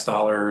sales tax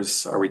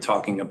dollars? Are we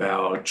talking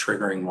about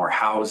triggering more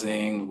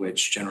housing,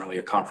 which generally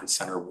a conference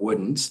center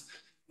wouldn't?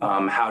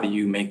 How do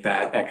you make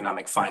that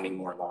economic finding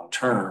more long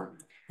term?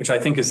 Which I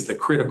think is the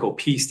critical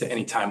piece to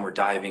any time we're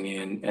diving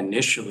in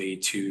initially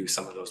to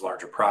some of those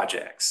larger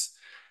projects.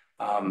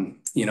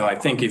 I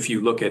think if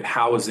you look at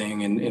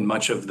housing and in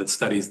much of the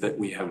studies that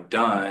we have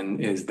done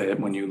is that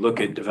when you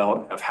look at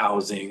development of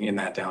housing in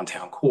that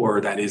downtown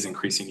core, that is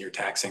increasing your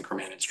tax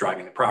increment. It's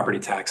driving the property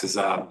taxes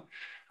up.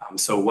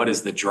 So what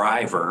is the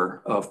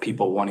driver of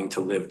people wanting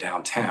to live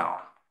downtown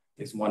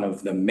is one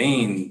of the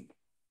main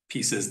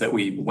pieces that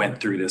we went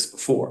through this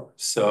before.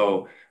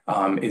 So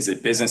is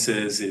it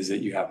businesses? Is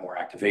it you have more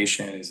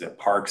activation? Is it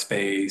park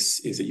space?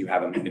 Is it you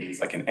have amenities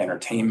like an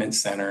entertainment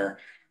center?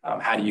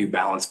 How do you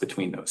balance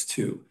between those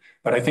two?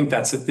 But I think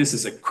this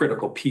is a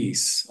critical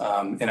piece.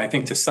 And I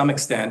think to some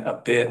extent, a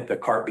bit, the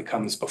cart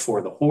becomes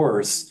before the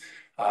horse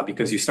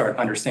because you start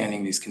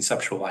understanding these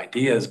conceptual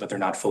ideas, but they're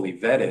not fully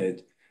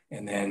vetted.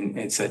 And then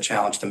it's a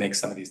challenge to make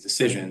some of these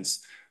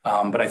decisions.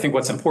 But I think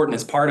what's important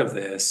as part of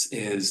this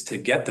is to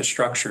get the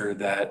structure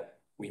that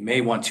we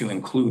may want to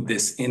include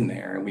this in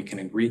there and we can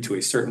agree to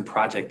a certain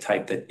project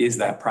type that is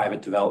that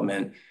private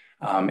development.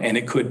 And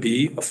it could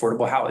be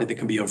affordable housing. It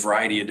can be a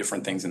variety of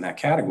different things in that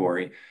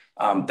category.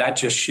 That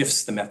just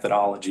shifts the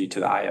methodology to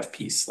the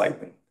IFP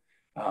slightly.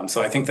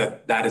 So I think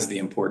that is the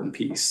important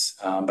piece.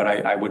 But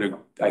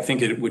I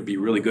think it would be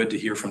really good to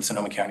hear from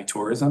Sonoma County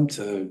Tourism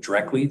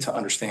directly to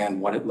understand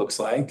what it looks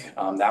like.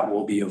 That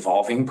will be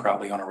evolving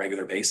probably on a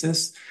regular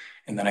basis.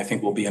 And then I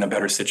think we'll be in a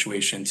better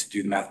situation to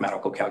do the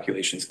mathematical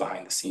calculations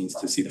behind the scenes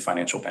to see the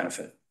financial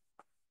benefit.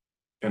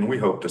 And we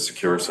hope to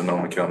secure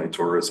Sonoma County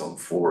Tourism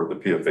for the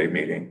PFA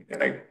meeting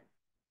in April.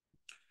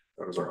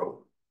 That is our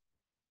hope.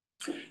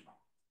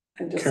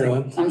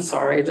 Carolyn? I'm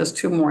sorry, just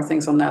two more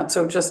things on that.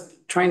 So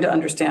just trying to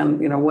understand,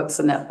 what's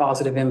the net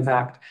positive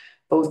impact,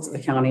 both to the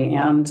county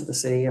and to the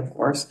city, of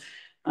course.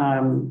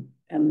 And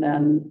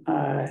then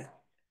I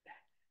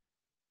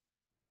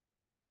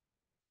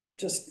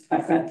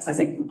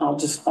think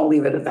I'll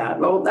leave it at that.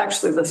 Well,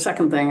 actually, the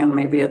second thing, and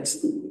maybe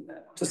it's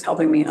just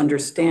helping me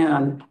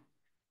understand.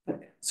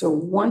 So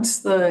once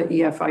the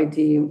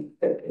EFID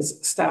is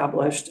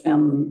established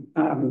and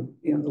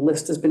the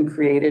list has been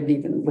created,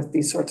 even with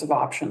these sorts of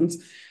options,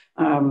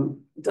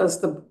 does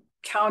the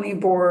county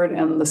board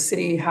and the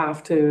city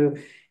have to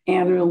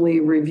annually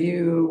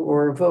review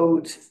or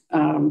vote?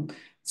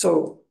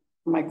 So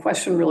my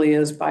question really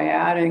is, by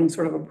adding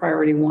sort of a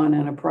priority 1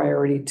 and a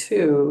priority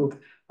 2,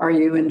 are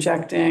you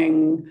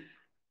injecting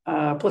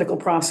political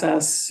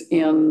process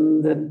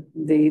in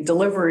the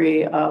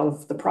delivery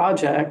of the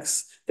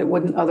projects that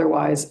wouldn't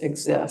otherwise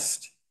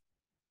exist?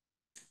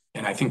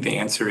 And I think the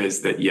answer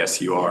is that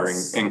yes, you are.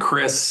 And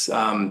Chris,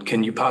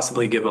 can you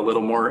possibly give a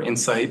little more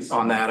insight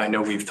on that? I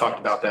know we've talked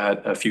about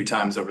that a few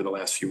times over the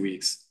last few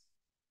weeks.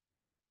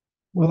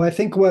 Well, I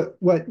think what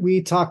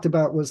we talked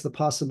about was the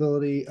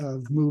possibility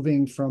of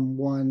moving from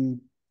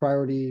one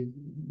priority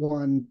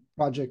 1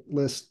 project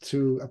list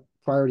to a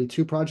priority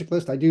 2 project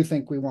list. I do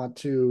think we want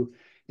to,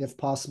 if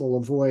possible,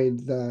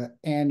 avoid the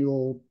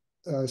annual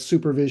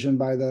supervision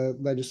by the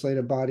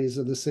legislative bodies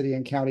of the city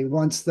and county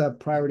once the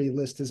priority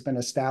list has been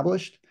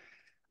established.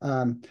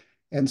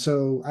 And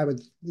so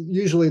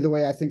usually the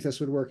way I think this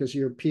would work is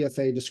your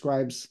PFA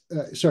describes,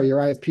 your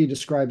IFP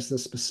describes the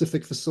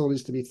specific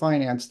facilities to be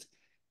financed,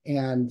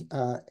 and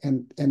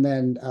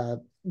then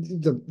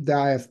the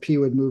IFP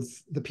would move,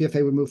 the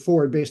PFA would move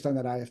forward based on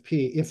that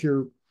IFP. If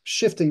you're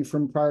shifting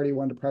from priority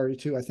 1 to priority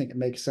 2, I think it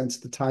makes sense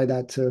to tie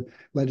that to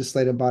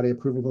legislative body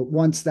approval. But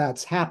once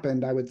that's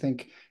happened, I would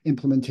think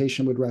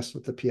implementation would rest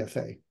with the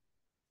PFA.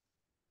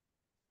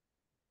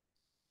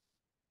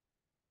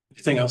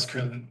 Anything else,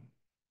 Carolyn?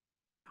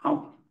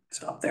 I'll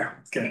stop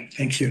there. Okay,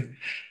 thank you.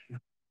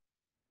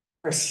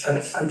 Chris,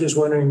 I'm just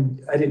wondering,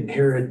 I didn't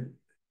hear an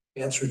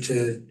answer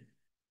to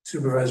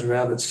Supervisor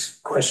Rabbitt's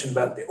question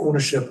about the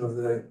ownership of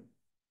the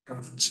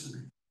conference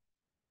center.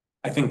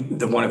 I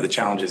think one of the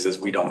challenges is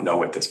we don't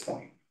know at this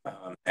point.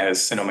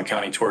 As Sonoma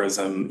County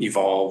Tourism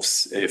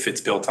evolves, if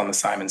it's built on the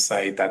Simon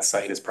site, that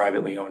site is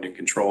privately owned and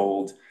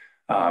controlled.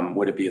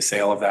 Would it be a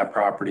sale of that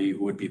property?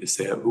 Who would be the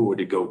sale? Who would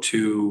it go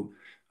to?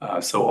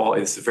 So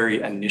it's the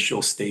very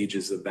initial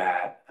stages of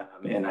that.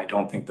 And I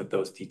don't think that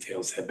those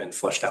details have been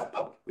fleshed out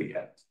publicly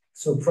yet.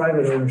 So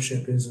private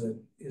ownership is a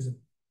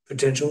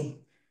potential?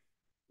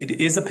 It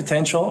is a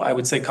potential. I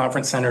would say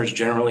conference centers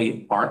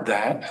generally aren't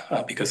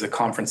that because a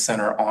conference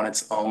center on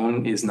its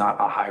own is not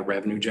a high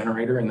revenue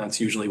generator. And that's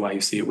usually why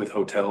you see it with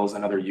hotels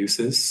and other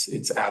uses.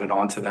 It's added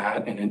on to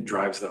that and it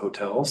drives the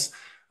hotels.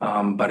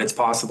 But it's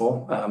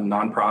possible.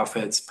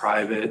 Nonprofits,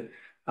 private,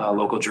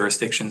 local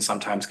jurisdictions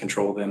sometimes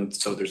control them.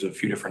 So there's a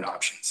few different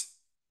options.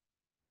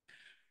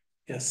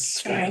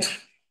 Yes. Okay.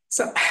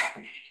 So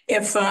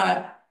if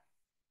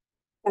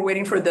we're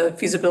waiting for the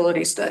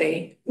feasibility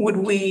study, would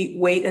we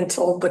wait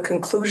until the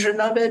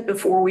conclusion of it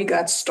before we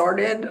got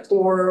started?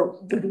 Or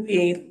would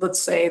we, let's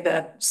say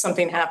that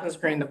something happens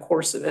during the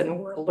course of it and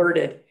we're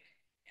alerted?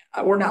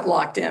 We're not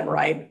locked in,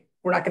 right?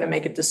 We're not going to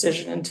make a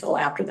decision until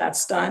after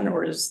that's done,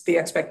 or is the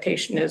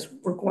expectation is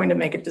we're going to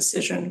make a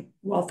decision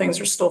while things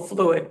are still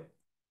fluid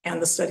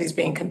and the study's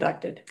being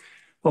conducted?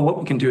 Well, what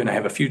we can do, and I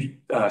have a few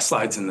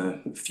slides in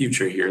the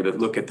future here that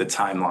look at the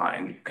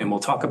timeline, and we'll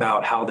talk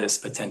about how this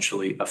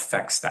potentially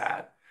affects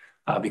that.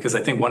 Because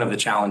I think one of the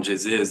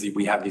challenges is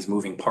we have these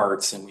moving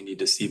parts and we need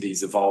to see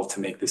these evolve to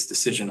make this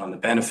decision on the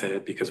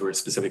benefit, because we're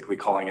specifically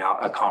calling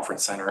out a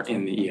conference center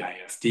in the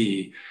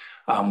EIFD,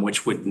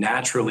 which would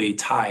naturally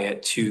tie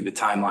it to the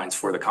timelines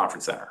for the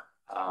conference center.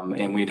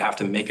 And we'd have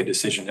to make a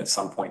decision at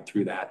some point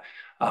through that.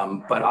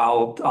 But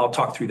I'll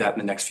talk through that in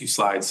the next few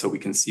slides so we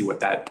can see what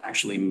that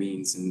actually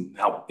means and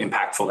how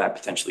impactful that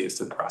potentially is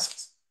to the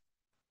process.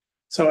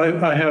 So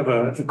I have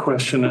a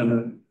question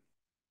and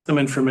some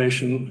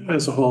information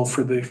as a whole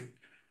for the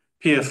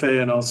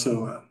PFA and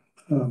also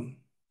an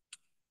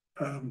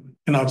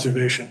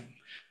observation.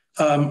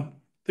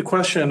 The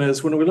question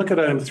is, when we look at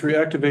item 3,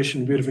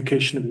 activation and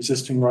beautification of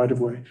existing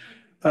right-of-way,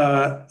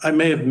 I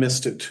may have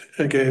missed it,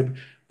 Gabe,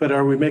 but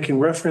are we making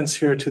reference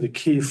here to the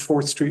key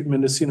 4th Street,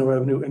 Mendocino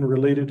Avenue, and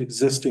related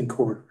existing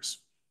corridors?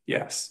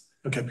 Yes.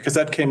 Okay, because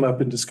that came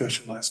up in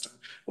discussion last time.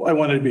 Well, I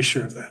wanted to be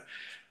sure of that.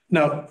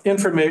 Now,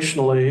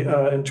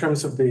 informationally, in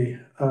terms of the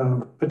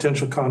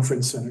potential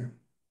conference center,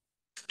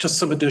 just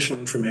some additional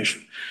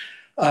information.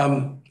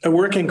 A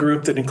working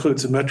group that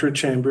includes the Metro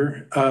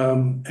Chamber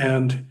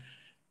and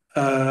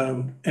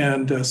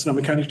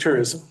Sonoma County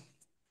Tourism,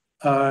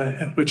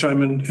 which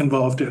I'm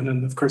involved in,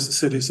 and of course the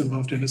city is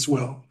involved in as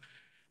well,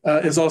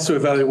 is also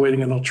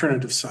evaluating an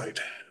alternative site,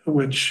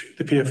 which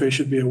the PFA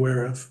should be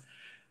aware of.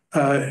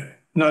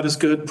 Not as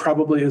good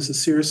probably as the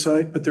Sears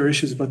site, but there are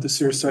issues about the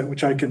Sears site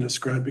which I can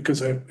describe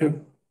because I have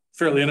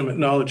fairly intimate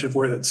knowledge of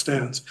where that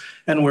stands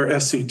and where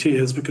SCT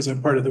is because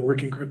I'm part of the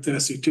working group that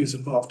SCT is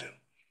involved in.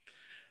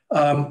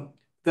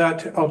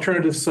 That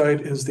alternative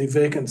site is the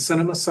vacant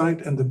cinema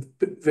site and the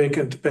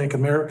vacant Bank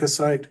America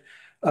site,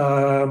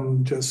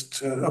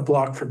 just a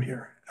block from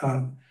here.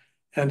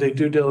 And a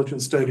due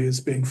diligence study is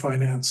being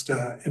financed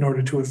in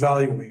order to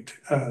evaluate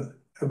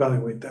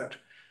that.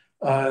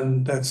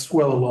 And that's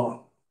well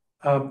along.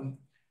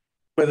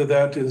 Whether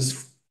that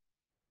is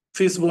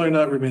feasible or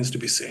not remains to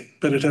be seen,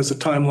 but it has a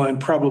timeline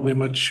probably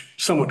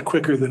somewhat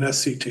quicker than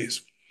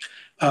SCT's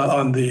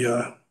on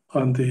the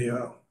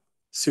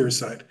Sears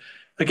side.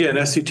 Again,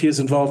 SCT is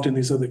involved in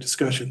these other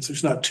discussions.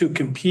 There's not two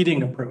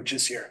competing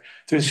approaches here.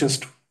 There's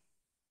just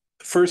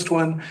the first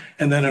one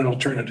and then an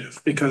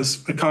alternative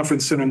because a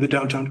conference center in the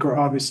downtown core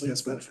obviously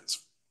has benefits.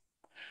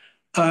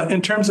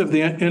 In terms of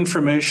the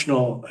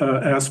informational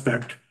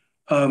aspect,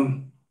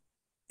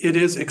 it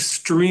is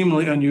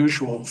extremely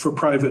unusual for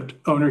private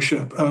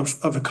ownership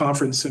of a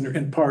conference center,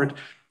 in part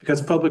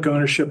because public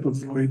ownership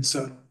avoids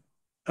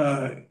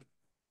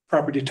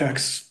property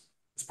tax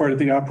as part of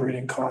the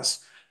operating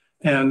costs.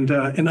 And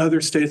in other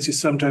states, you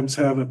sometimes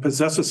have a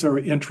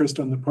possessory interest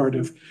on the part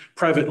of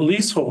private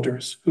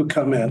leaseholders who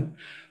come in.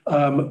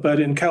 But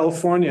in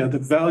California, the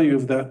value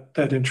of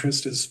that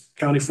interest, as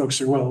county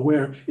folks are well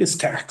aware, is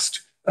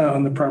taxed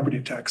on the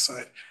property tax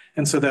side.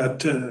 And so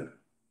that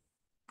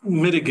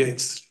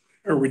mitigates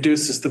or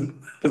reduces the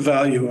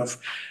value of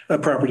a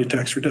property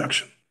tax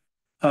reduction.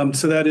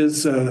 So that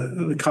is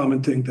the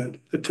common thing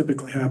that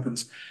typically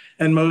happens.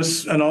 And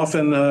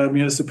often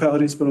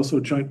municipalities, but also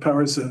joint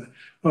powers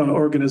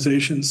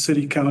organizations,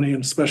 city, county,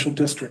 and special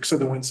districts are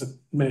the ones that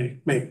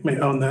may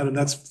own that, and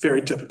that's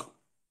very typical.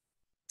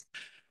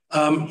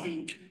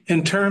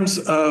 In terms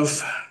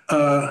of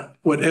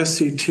what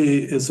SCT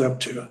is up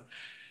to,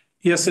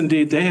 yes,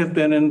 indeed, they have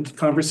been in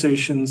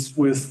conversations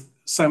with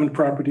Simon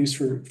Properties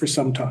for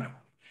some time.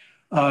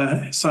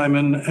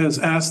 Simon has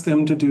asked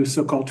them to do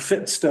so-called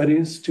fit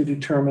studies to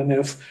determine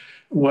if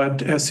what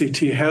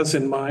SCT has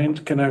in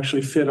mind can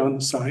actually fit on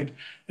the site.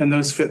 And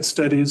those fit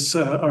studies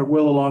are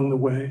well along the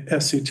way.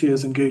 SCT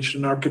has engaged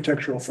an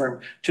architectural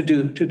firm to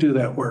do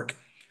that work.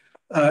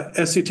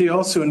 SCT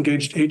also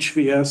engaged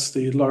HVS,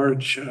 the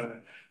large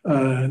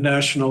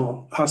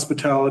national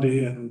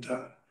hospitality and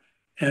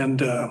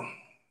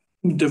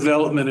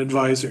development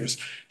advisors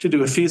to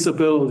do a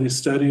feasibility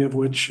study, of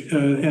which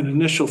an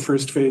initial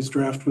first phase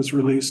draft was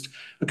released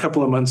a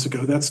couple of months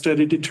ago. That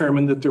study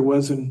determined that there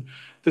was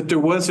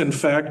in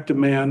fact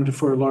demand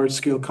for a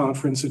large-scale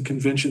conference and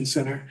convention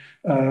center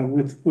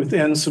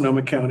within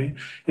Sonoma County.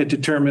 It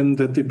determined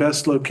that the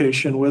best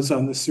location was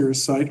on the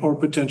Sears site or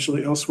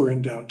potentially elsewhere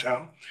in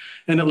downtown.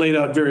 And it laid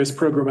out various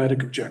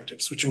programmatic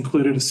objectives, which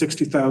included a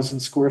 60,000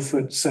 square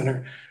foot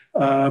center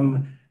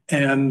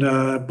and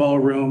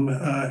ballroom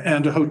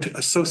and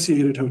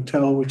associated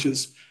hotel, which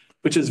is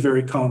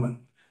very common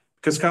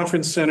because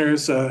conference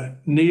centers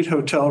need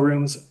hotel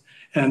rooms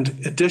and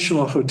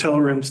additional hotel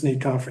rooms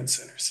need conference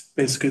centers,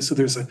 basically. So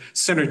there's a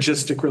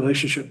synergistic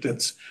relationship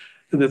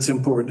that's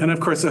important. And of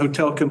course, the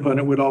hotel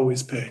component would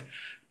always pay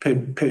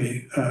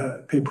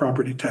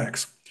property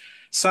tax.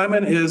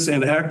 Simon is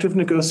in active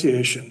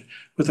negotiation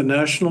with a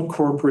national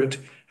corporate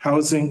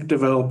housing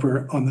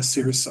developer on the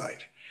Sears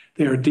site.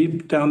 They are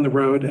deep down the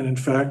road, and in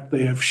fact,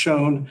 they have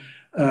shown,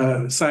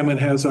 Simon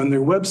has on their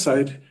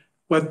website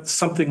what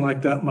something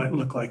like that might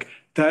look like.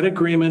 That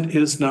agreement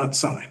is not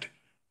signed.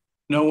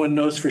 No one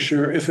knows for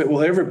sure if it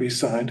will ever be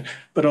signed,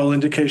 but all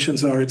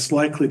indications are it's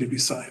likely to be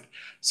signed.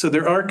 So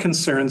there are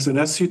concerns, and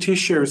SCT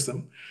shares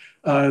them,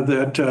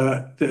 that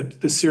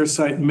the Sears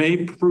site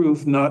may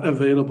prove not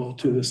available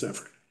to this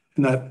effort.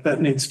 And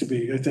that needs to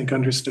be, I think,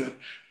 understood.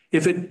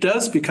 If it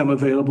does become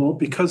available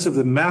because of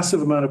the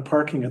massive amount of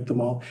parking at the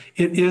mall,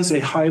 it is a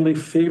highly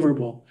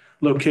favorable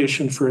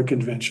location for a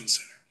convention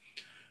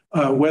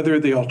center. Whether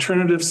the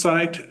alternative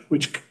site,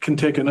 which can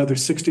take another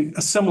 60,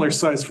 a similar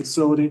size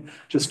facility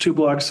just 2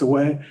 blocks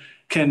away,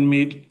 can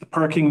meet the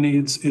parking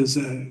needs is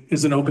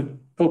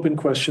an open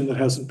question that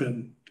hasn't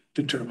been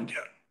determined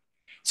yet.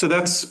 So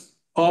that's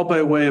all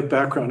by way of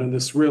background in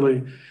this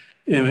really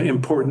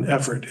important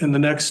effort. In the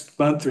next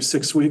month or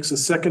 6 weeks, a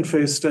second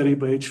phase study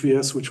by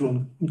HVS, which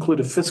will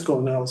include a fiscal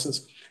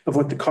analysis of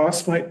what the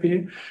cost might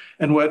be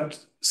and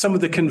what some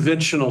of the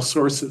conventional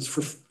sources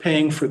for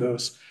paying for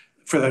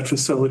that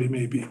facility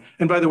may be.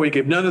 And by the way,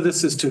 Gabe, none of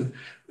this is to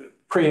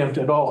preempt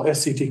at all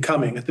SCT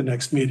coming at the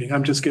next meeting.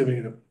 I'm just giving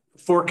you a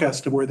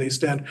forecast of where they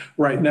stand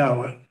right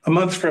now. A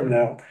month from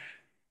now,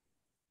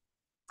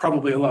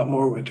 probably a lot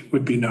more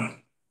would be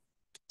known.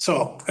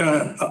 So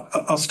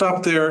I'll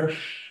stop there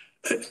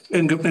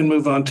and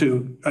move on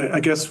to, I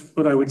guess,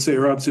 what I would say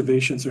are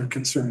observations or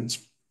concerns.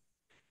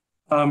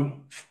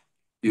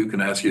 You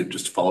can ask you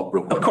just to follow up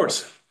real quick. Of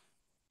course.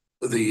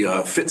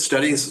 The fit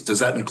studies, does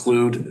that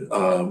include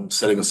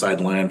setting aside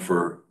land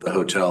for the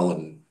hotel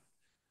and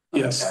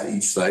yes, at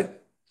each site?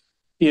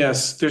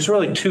 Yes, there's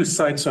really 2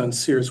 sites on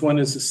Sears. One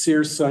is the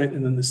Sears site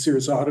and then the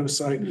Sears Auto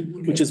site,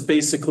 which is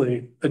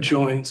basically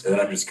adjoins.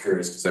 And I'm just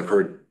curious because I've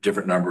heard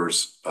different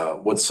numbers.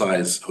 What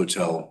size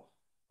hotel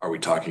are we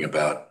talking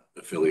about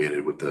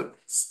affiliated with the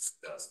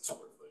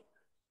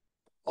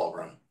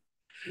ballroom?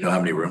 You know how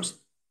many rooms?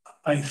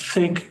 I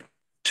think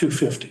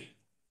 250.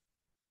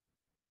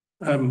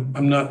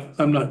 I'm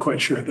not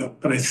quite sure though,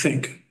 but I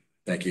think.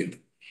 Thank you.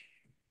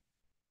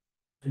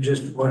 And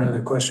just one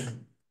other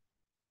question.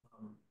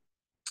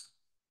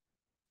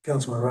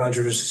 Councilman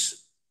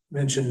Rogers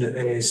mentioned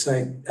a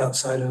site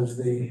outside of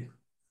the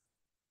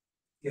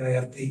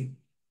IFD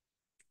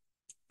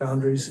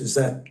boundaries. Is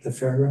that the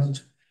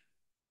fairgrounds?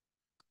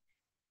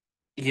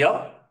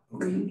 Yep.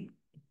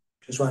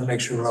 Just want to make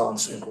sure we're all on the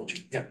same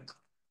page. Yeah.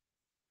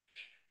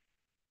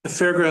 The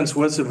fairgrounds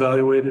was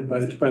evaluated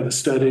by the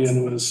study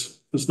and was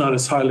not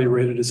as highly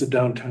rated as a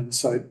downtown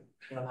site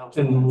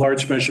in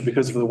large measure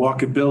because of the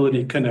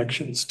walkability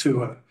connections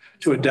to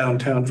a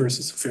downtown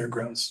versus a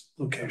fairgrounds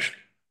location.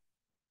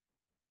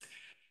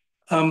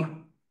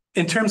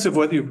 In terms of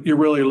what you're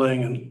really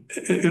laying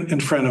in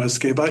front of us,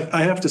 Gabe,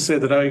 I have to say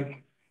that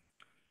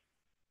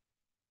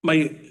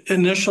my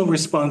initial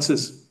response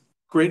is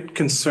great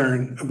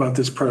concern about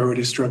this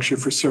priority structure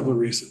for several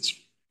reasons.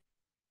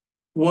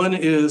 One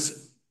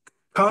is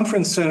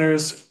conference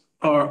centers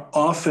are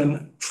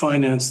often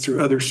financed through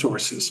other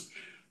sources,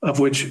 of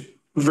which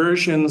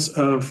versions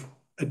of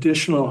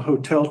additional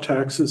hotel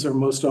taxes are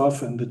most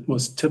often the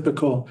most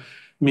typical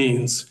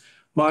means.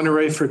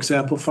 Monterey, for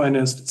example,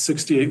 financed a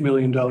 $68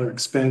 million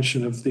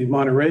expansion of the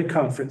Monterey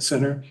Conference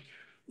Center,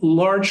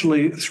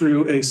 largely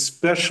through a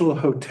special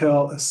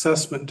hotel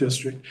assessment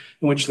district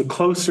in which the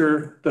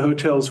closer the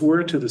hotels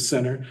were to the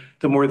center,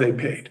 the more they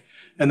paid.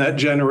 And that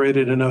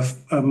generated enough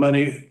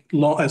money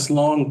as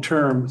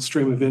long-term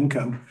stream of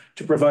income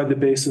to provide the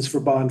basis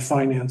for bond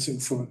financing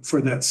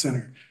for that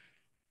center.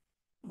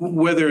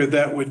 Whether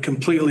that would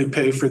completely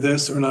pay for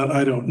this or not,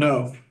 I don't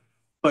know.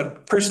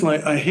 But personally,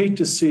 I hate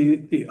to see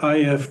the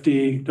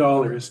IFD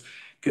dollars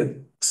get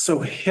so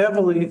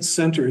heavily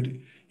centered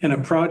in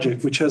a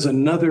project which has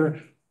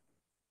another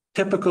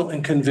typical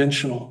and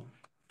conventional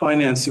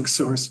financing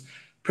source,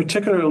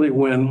 particularly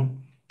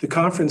when the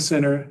conference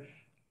center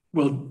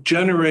will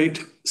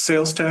generate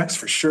sales tax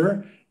for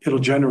sure. It'll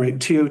generate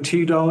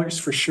TOT dollars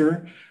for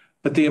sure.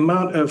 But the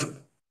amount of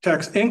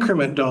tax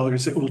increment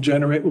dollars it will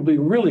generate will be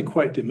really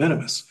quite de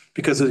minimis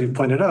because, as you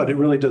pointed out, it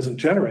really doesn't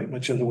generate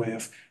much in the way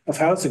of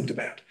housing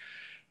demand.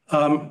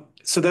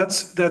 So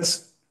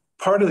that's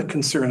part of the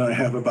concern I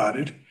have about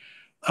it.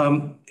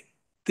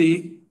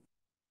 The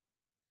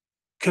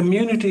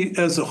community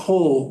as a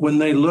whole, when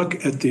they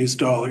look at these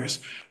dollars,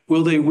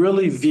 will they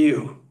really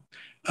view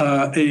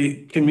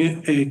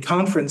a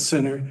conference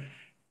center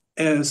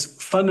as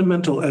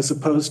fundamental as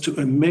opposed to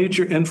a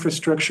major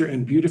infrastructure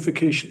and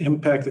beautification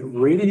impact that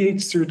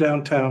radiates through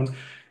downtown,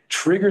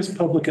 triggers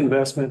public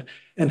investment,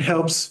 and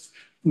helps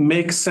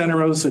make Santa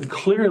Rosa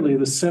clearly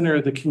the center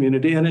of the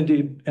community and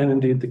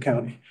indeed the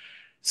county.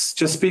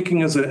 Just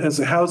speaking as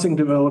a housing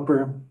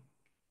developer,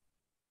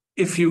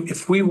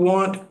 if we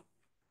want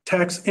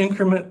tax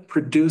increment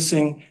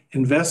producing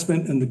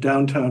investment in the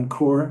downtown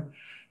core,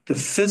 the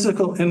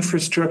physical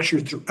infrastructure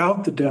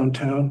throughout the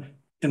downtown,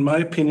 in my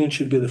opinion,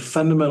 should be the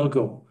fundamental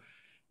goal.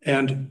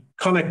 And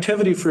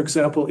connectivity, for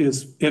example,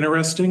 is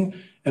interesting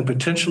and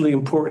potentially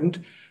important,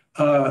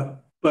 and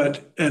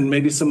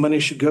maybe some money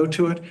should go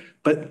to it.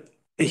 But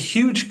a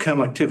huge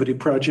connectivity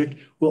project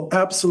will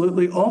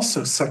absolutely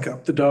also suck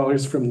up the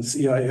dollars from the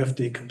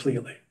CIFD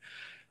completely.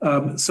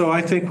 So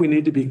I think we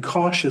need to be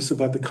cautious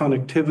about the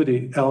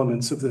connectivity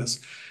elements of this.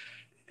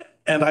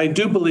 And I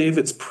do believe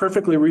it's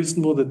perfectly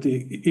reasonable that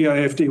the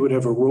EIFD would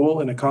have a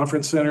role in a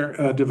conference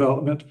center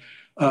development,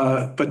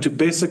 but to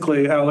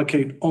basically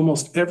allocate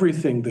almost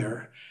everything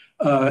there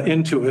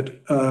into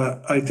it,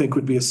 I think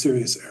would be a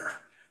serious error.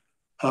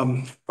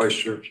 Vice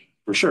Chair.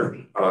 Sure.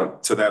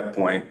 To that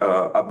point,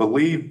 I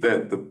believe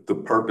that the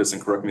purpose,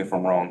 and correct me if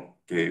I'm wrong,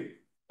 Gabe,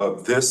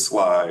 of this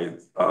slide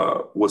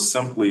was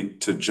simply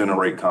to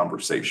generate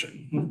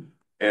conversation,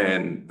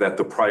 and that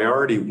the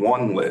priority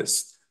one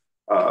list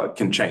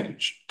can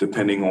change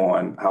depending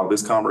on how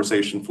this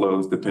conversation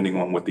flows, depending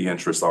on what the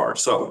interests are.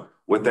 So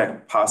what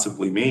that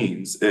possibly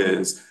means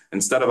is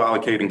instead of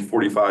allocating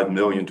 45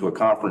 million to a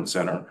conference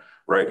center,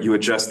 right, you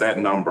adjust that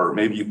number,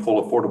 maybe you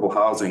pull affordable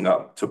housing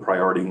up to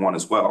priority one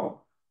as well.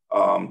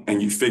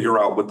 And you figure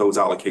out what those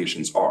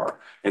allocations are.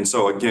 And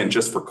so again,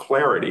 just for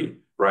clarity,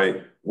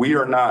 right, we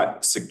are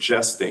not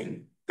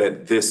suggesting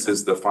that this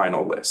is the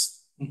final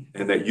list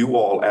and that you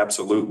all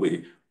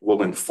absolutely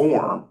will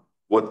inform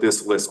what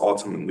this list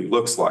ultimately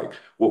looks like.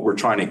 What we're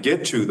trying to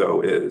get to,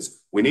 though,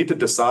 is we need to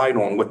decide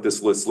on what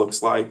this list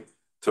looks like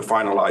to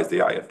finalize the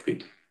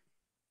IFP,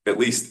 at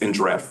least in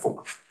draft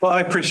form. Well,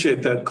 I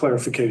appreciate that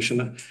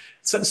clarification.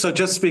 So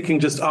just speaking,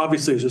 just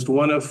obviously, just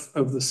one of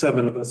the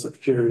seven of us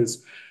here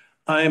is,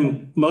 I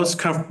am most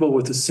comfortable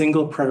with a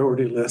single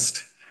priority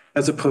list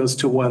as opposed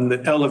to one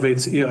that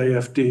elevates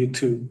EIFD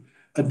to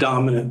a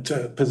dominant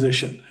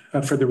position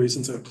for the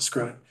reasons I've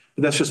described.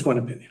 But that's just one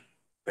opinion.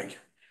 Thank you.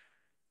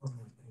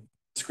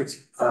 It's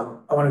Chris. I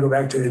want to go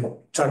back to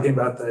talking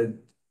about the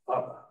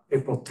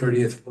April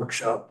 30th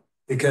workshop,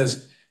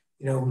 because,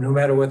 you know, no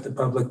matter what the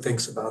public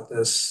thinks about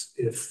this,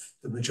 if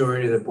the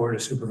majority of the Board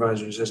of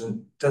Supervisors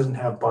doesn't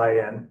have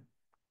buy-in,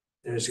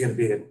 there's going to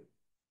be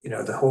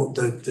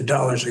the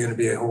dollars are going to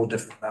be a whole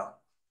different amount.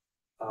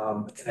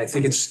 And I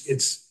think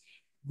it's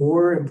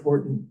more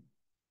important,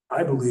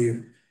 I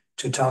believe,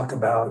 to talk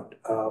about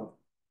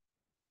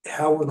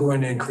how we're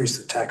going to increase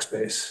the tax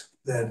base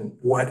than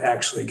what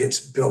actually gets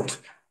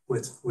built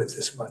with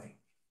this money.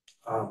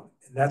 And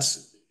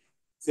that's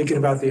thinking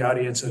about the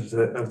audience of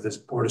this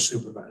Board of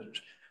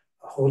Supervisors.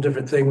 A whole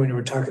different thing when you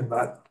were talking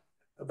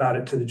about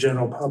it to the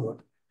general public.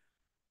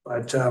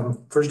 But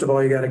first of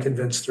all, you got to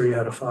convince 3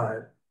 out of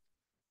 5.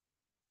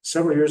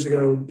 Several years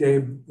ago,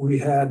 Gabe,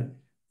 we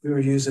were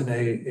using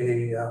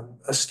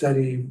a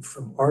study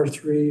from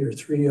R3 or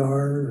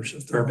 3R or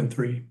something. Urban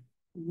 3.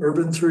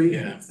 Urban 3,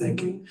 yeah.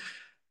 Thank you.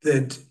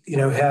 That,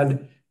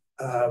 had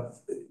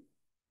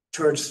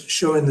charts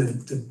showing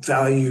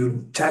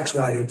the tax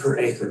value per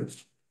acre,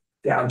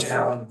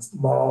 downtown,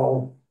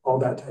 mall, all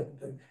that type of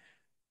thing.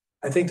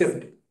 I think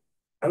that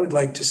I would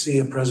like to see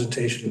a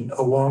presentation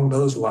along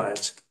those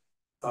lines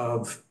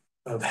of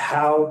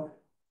how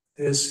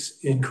this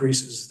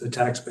increases the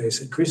tax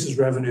base, increases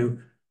revenue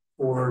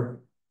for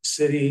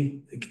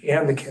city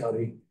and the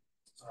county.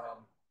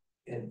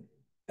 And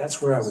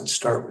that's where I would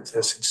start with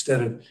this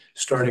instead of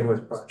starting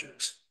with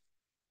projects.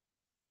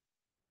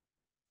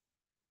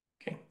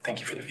 Okay,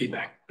 thank you for the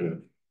feedback.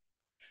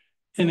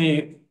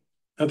 Any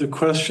other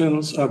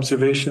questions,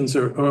 observations,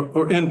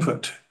 or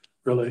input,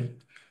 really,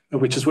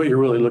 which is what you're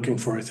really looking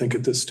for, I think,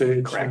 at this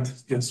stage.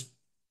 Correct. Yes.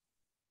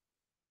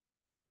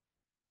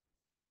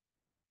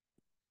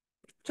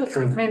 Just,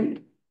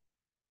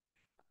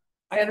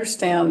 I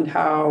understand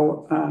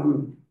how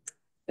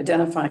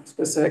identifying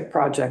specific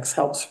projects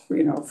helps,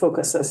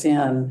 focus us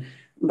in,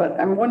 but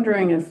I'm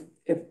wondering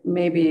if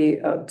maybe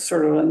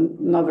sort of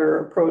another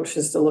approach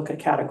is to look at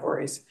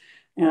categories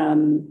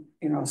and,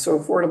 so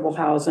affordable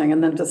housing,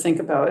 and then to think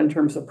about in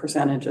terms of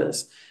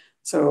percentages.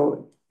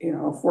 So,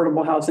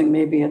 affordable housing,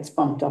 maybe it's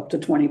bumped up to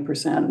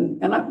 20%.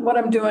 And what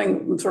I'm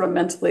doing sort of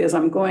mentally is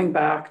I'm going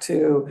back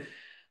to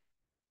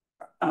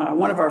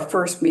one of our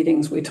first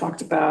meetings. We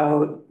talked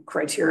about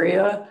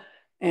criteria,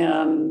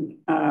 and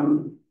I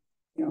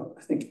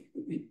think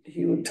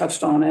you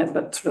touched on it,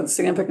 but sort of the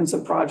significance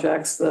of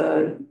projects,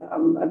 the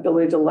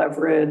ability to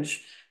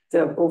leverage,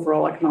 the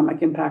overall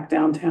economic impact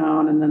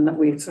downtown, and then that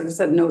we sort of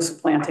said no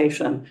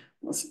supplantation.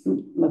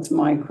 That's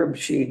my crib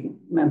sheet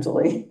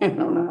mentally. I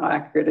don't know how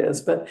accurate it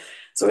is, but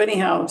so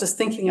anyhow, just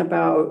thinking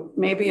about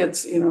maybe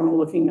it's, you know,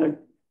 looking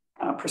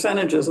at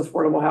percentages,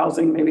 affordable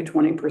housing, maybe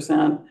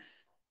 20%,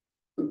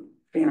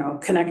 you know,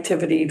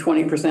 connectivity,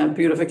 20%,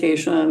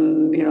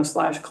 beautification, you know,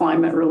 /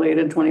 climate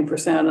related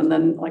 20%, and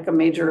then like a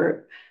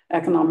major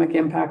economic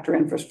impact or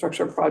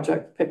infrastructure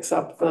project picks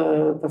up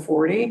the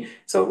 40.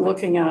 So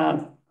looking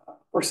at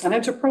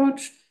percentage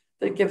approach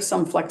that gives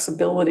some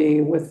flexibility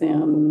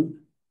within,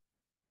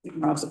 you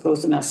know, as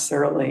opposed to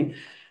necessarily,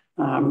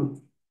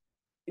 you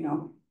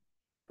know,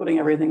 putting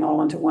everything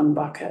all into one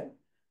bucket,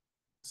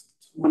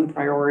 one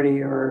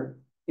priority, or,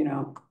 you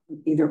know,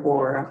 either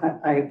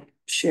or. I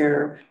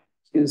share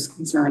Hugh's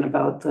concern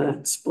about the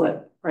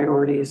split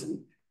priorities,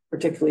 and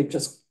particularly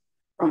just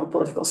from a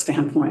political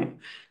standpoint.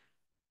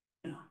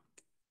 Yeah.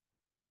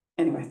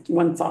 Anyway,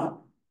 one thought.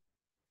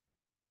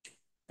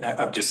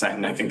 I'm just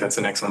saying, I think that's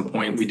an excellent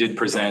point. We did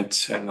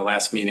present in the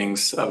last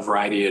meetings a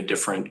variety of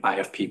different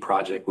IFP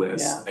project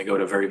lists. Yeah. They go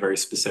to very, very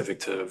specific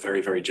to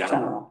very, very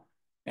general.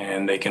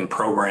 And they can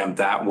program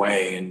that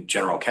way in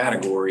general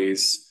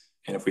categories.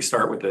 And if we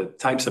start with the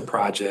types of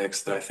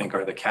projects that I think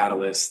are the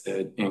catalysts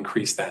that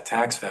increase that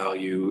tax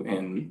value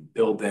and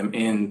build them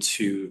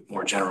into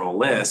more general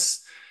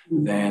lists,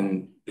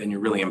 then you're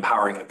really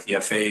empowering the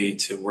PFA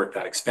to work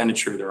that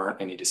expenditure. There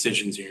aren't any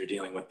decisions and you're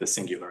dealing with the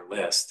singular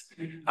list.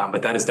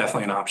 But that is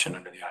definitely an option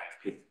under the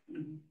IFP.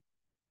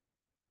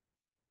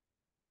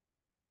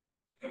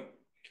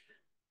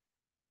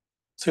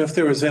 So if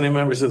there was any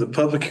members of the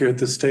public here at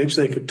this stage,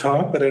 they could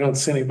talk, but I don't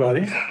see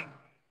anybody.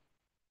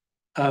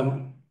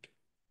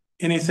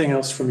 Anything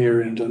else from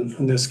your end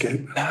on this,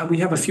 Gabe? We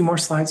have a few more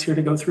slides here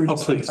to go through. Oh,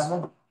 please.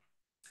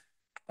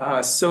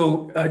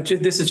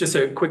 This is just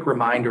a quick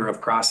reminder of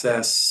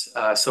process.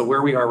 So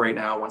where we are right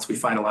now, once we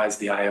finalize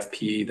the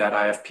IFP, that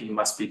IFP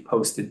must be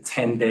posted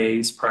 10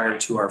 days prior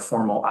to our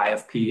formal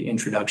IFP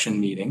introduction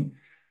meeting.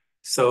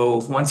 So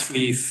once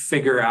we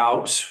figure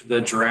out the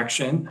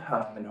direction,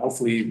 and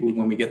hopefully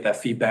when we get that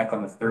feedback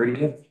on the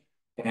 30th,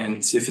 and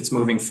if it's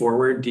moving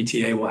forward,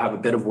 DTA will have a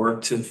bit of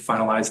work to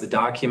finalize the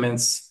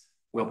documents.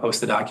 We'll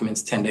post the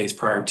documents 10 days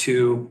prior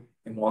to,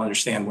 and we'll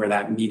understand where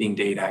that meeting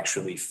date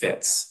actually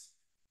fits.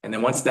 And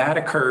then once that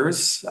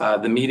occurs,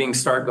 the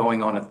meetings start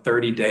going on a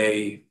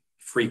 30-day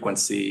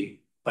frequency,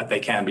 but they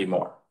can be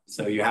more.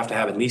 So you have to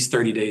have at least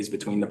 30 days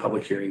between the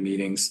public hearing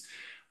meetings.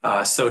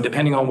 So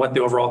depending on what the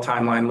overall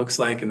timeline looks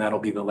like, and that'll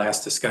be the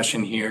last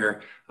discussion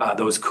here,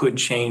 those could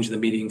change the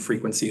meeting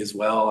frequency as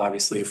well.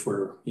 Obviously, if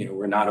we're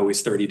not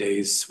always 30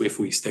 days, if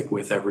we stick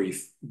with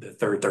the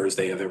third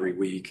Thursday of every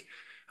week.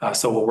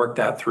 So we'll work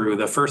that through.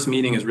 The first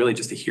meeting is really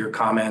just to hear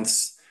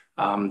comments.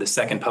 The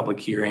second public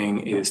hearing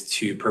is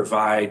to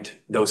provide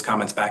those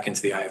comments back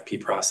into the IFP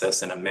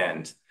process and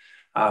amend.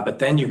 But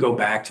then you go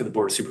back to the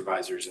Board of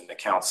Supervisors and the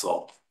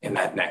council in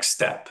that next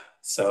step.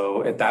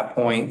 So at that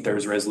point,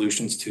 there's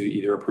resolutions to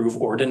either approve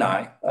or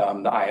deny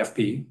the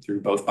IFP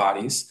through both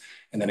bodies.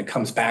 And then it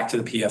comes back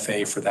to the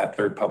PFA for that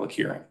third public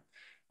hearing.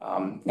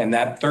 And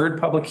that third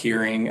public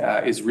hearing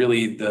is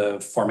really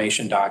the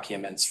formation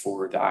documents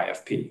for the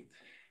IFP.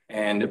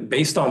 And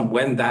based on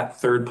when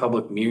that third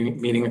public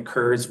meeting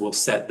occurs, we'll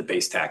set the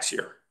base tax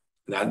year.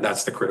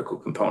 That's the critical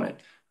component.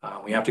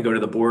 We have to go to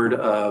the Board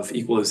of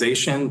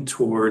Equalization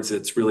towards,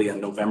 it's really a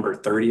November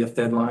 30th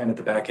deadline at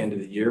the back end of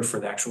the year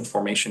for the actual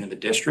formation of the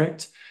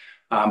district.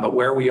 But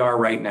where we are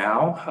right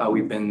now,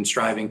 we've been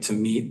striving to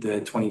meet the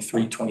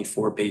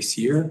 23-24 base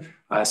year.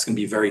 It's going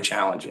to be very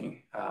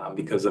challenging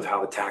because of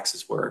how the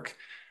taxes work.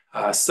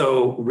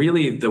 So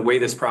really the way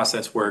this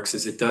process works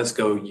is it does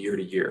go year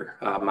to year.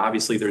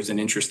 Obviously there's an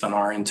interest on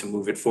our end to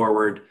move it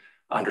forward,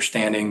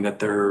 understanding that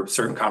there are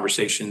certain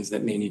conversations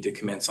that may need to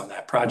commence on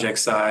that project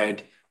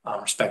side,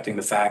 respecting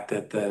the fact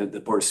that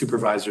the Board of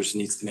Supervisors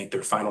needs to make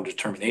their final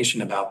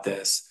determination about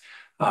this.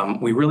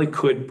 We really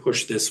could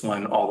push this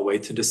one all the way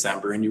to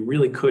December, and you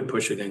really could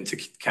push it into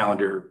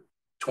calendar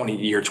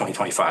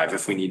 2025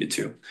 if we needed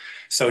to.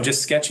 So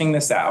just sketching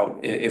this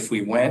out, if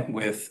we went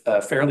with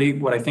fairly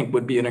what I think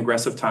would be an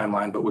aggressive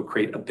timeline, but would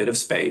create a bit of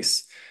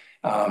space.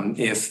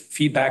 If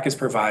feedback is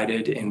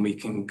provided and we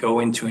can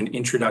go into an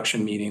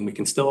introduction meeting, we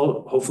can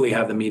still hopefully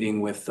have the meeting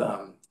with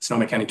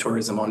Sonoma County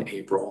Tourism on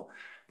April.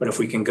 But if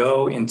we can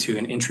go into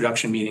an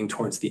introduction meeting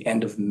towards the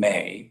end of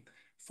May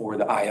for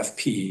the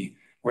IFP,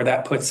 where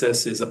that puts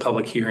us is a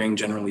public hearing,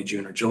 generally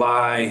June or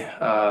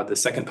July, the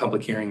second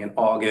public hearing in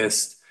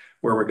August,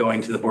 where we're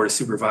going to the Board of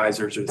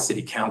Supervisors or the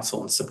City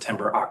Council in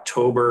September,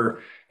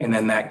 October. And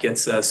then that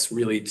gets us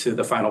really to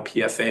the final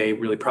PFA,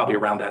 really probably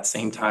around that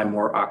same time,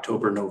 more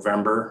October,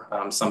 November.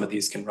 Some of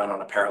these can run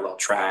on a parallel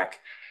track.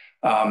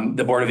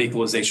 The Board of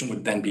Equalization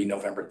would then be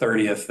November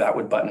 30th. That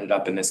would button it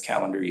up in this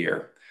calendar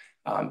year.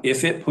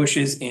 If it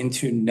pushes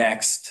into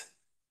next,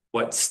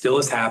 what still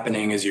is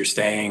happening is you're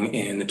staying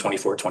in the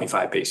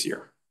 24-25 base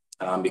year.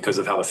 Because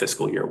of how the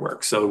fiscal year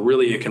works. So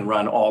really it can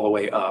run all the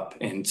way up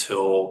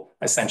until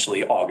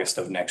essentially August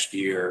of next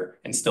year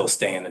and still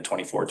stay in the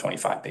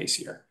 24-25 base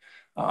year.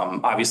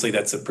 Obviously,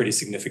 that's a pretty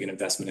significant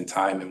investment in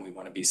time, and we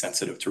want to be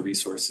sensitive to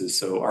resources.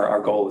 So our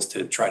goal is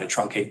to try to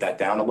truncate that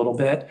down a little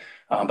bit,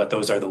 but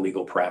those are the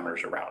legal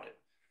parameters around it.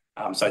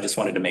 So I just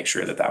wanted to make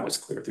sure that that was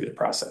clear through the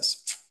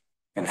process,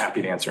 and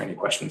happy to answer any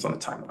questions on the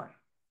timeline.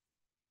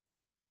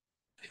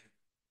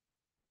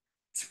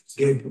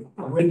 Gabe,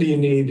 when do you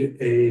need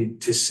a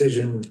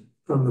decision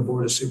from the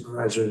Board of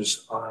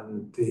Supervisors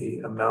on the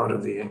amount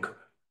of the increment?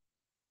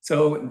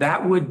 So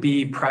that would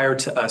be prior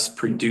to us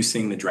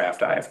producing the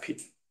draft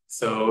IFP.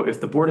 So if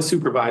the Board of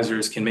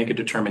Supervisors can make a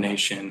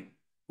determination,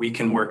 we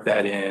can work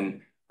that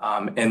in.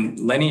 And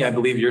Lenny, I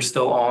believe you're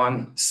still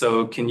on.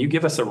 So can you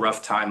give us a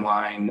rough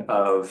timeline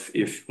of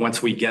if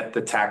once we get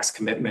the tax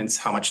commitments,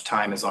 how much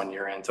time is on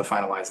your end to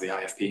finalize the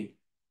IFP?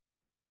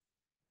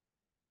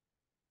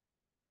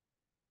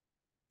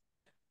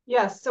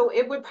 Yes, so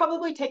it would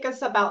probably take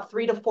us about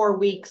 3 to 4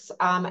 weeks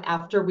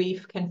after we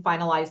can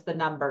finalize the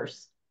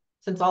numbers.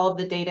 Since all of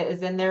the data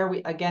is in there,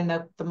 again,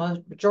 the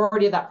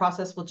majority of that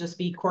process will just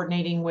be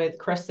coordinating with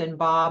Chris and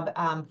Bob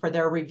for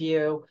their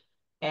review,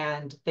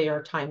 and they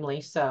are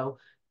timely. So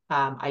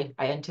I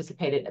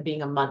anticipate it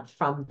being a month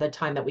from the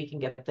time that we can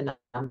get the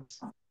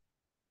numbers.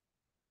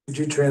 Could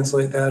you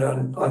translate that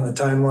on the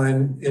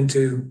timeline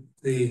into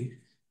the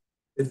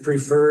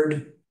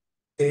preferred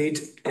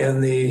date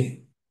and the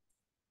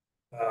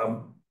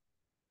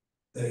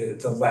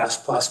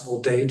last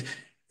possible date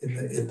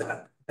in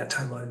that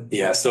timeline?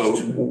 Yeah, so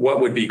what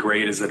would be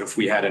great is that if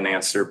we had an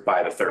answer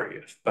by the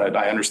 30th, but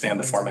I understand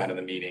the format of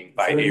the meeting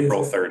by 30th,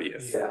 April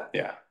 30th. Yeah.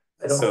 Yeah.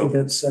 I don't think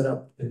that's set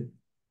up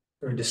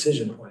for a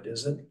decision point,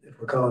 is it? If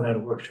we're calling that a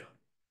workshop,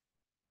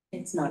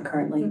 It's not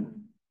currently.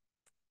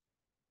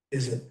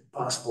 is it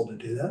possible to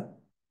do that?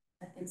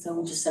 I think so.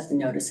 We'll just have to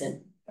notice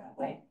it that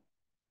way.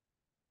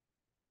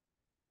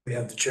 We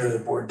have the chair of the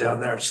board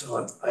down there,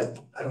 so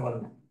I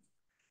don't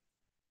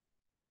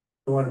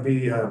want to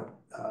be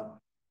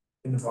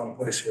in the wrong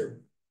place here.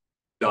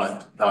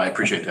 No, I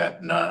appreciate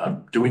that.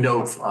 And do we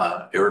know if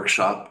Eric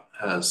Shop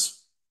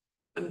has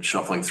been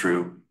shuffling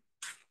through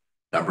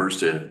numbers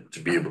to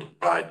be able to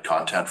provide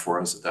content for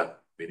us at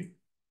that meeting?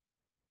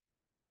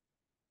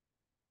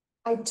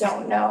 I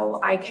don't know.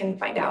 I can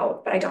find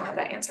out, but I don't have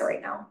that answer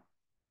right now.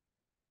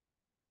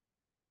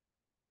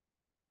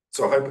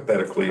 So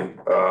hypothetically,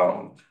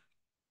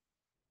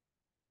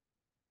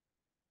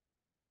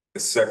 the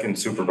second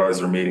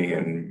supervisor meeting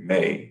in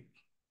May,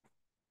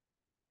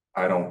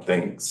 I don't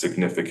think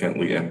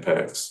significantly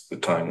impacts the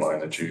timeline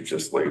that you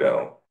just laid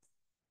out.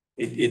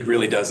 It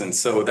really doesn't.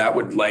 So that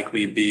would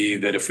likely be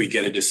that if we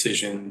get a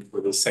decision for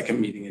the second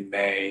meeting in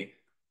May,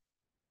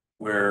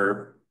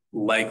 we're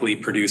likely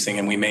producing,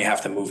 and we may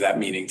have to move that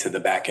meeting to the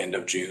back end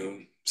of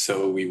June.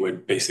 So we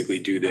would basically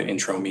do the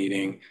intro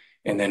meeting.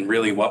 And then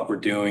really what we're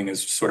doing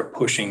is sort of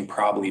pushing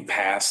probably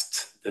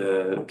past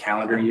the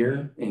calendar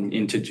year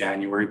into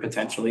January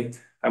potentially.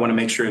 I want to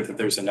make sure that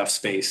there's enough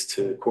space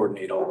to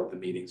coordinate all of the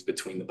meetings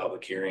between the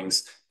public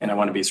hearings. And I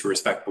want to be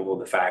respectful of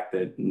the fact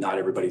that not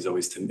everybody's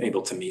always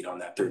able to meet on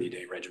that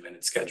 30-day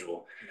regimented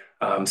schedule.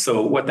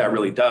 So what that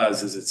really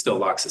does is it still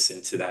locks us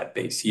into that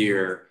base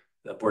year.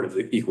 The Board of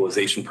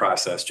Equalization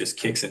process just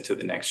kicks into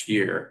the next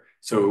year.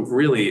 So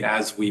really,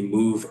 as we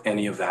move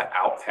any of that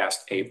out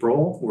past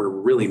April, we're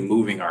really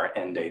moving our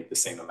end date the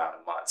same amount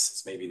of months.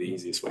 It's maybe the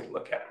easiest way to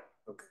look at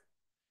it. Okay.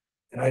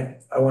 And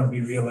I want to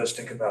be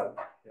realistic about,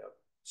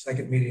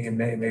 second meeting in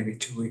May, maybe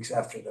 2 weeks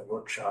after the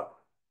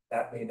workshop.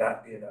 That may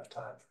not be enough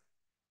time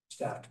for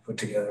staff to put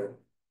together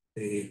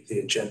the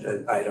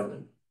agenda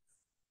item.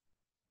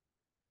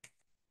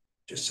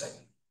 Just saying.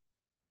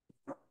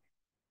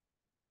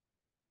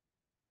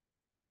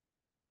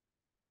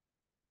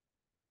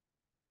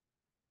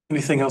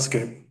 Anything else,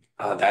 Gabe?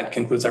 That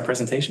concludes our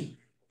presentation.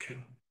 Okay.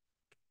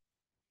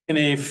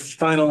 Any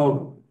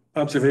final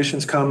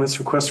observations, comments,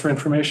 requests for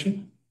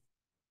information?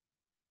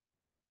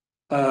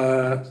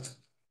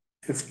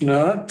 If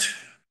not,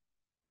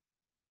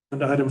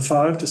 on item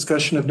 5,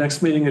 discussion of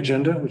next meeting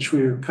agenda, which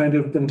we've kind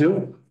of been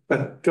doing,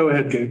 but go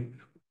ahead, Gabe.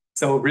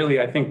 So really,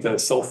 I think the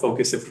sole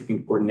focus, if we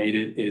can coordinate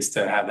it, is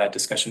to have that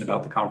discussion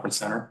about the conference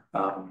center.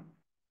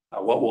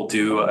 What we'll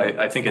do,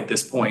 I think at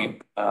this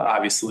point,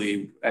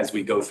 obviously, as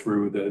we go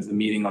through the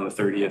meeting on the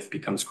 30th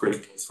becomes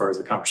critical as far as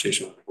the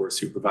conversation with the Board of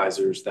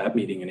Supervisors. That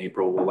meeting in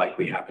April will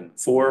likely happen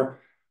before.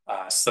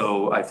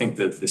 So I think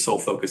that the sole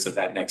focus of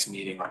that next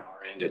meeting on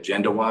our end,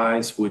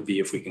 agenda-wise, would be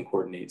if we can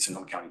coordinate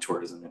Sonoma County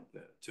Tourism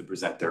to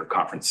present their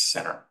conference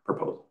center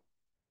proposal.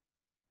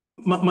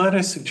 Might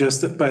I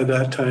suggest that by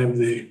that time,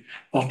 the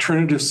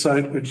alternative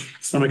site, which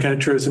Sonoma County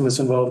Tourism is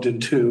involved in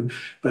too,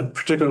 but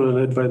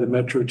particularly led by the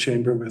Metro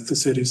Chamber with the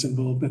city's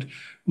involvement,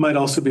 might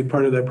also be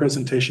part of that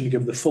presentation to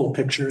give the full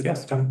picture at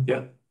that time?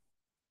 Yeah.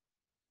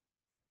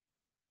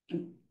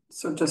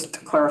 So just to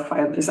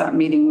clarify, is that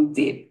meeting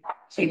the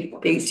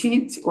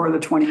 18th or the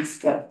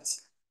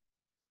 25th?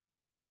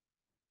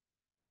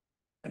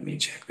 Let me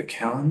check the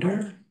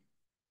calendar.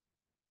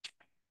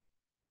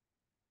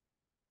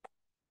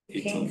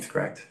 18th,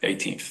 correct?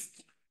 18th.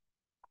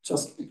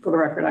 Just for the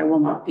record, I will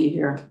not be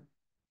here.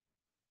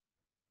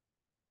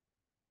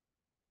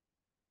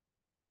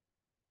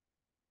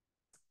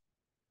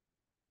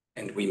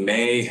 And we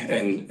may,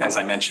 and as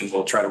I mentioned,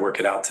 we'll try to work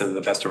it out to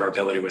the best of our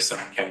ability with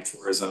Sonoma County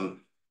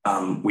Tourism.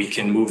 We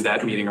can move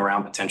that meeting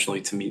around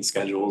potentially to meet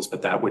schedules,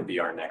 but that would be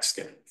our next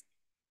schedule.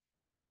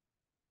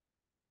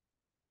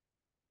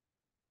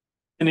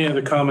 Any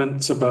other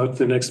comments about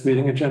the next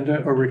meeting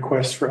agenda or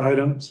requests for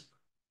items?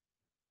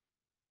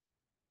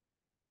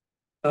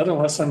 Not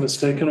unless I'm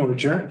mistaken, or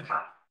adjourned.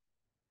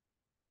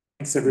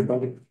 Thanks,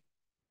 everybody.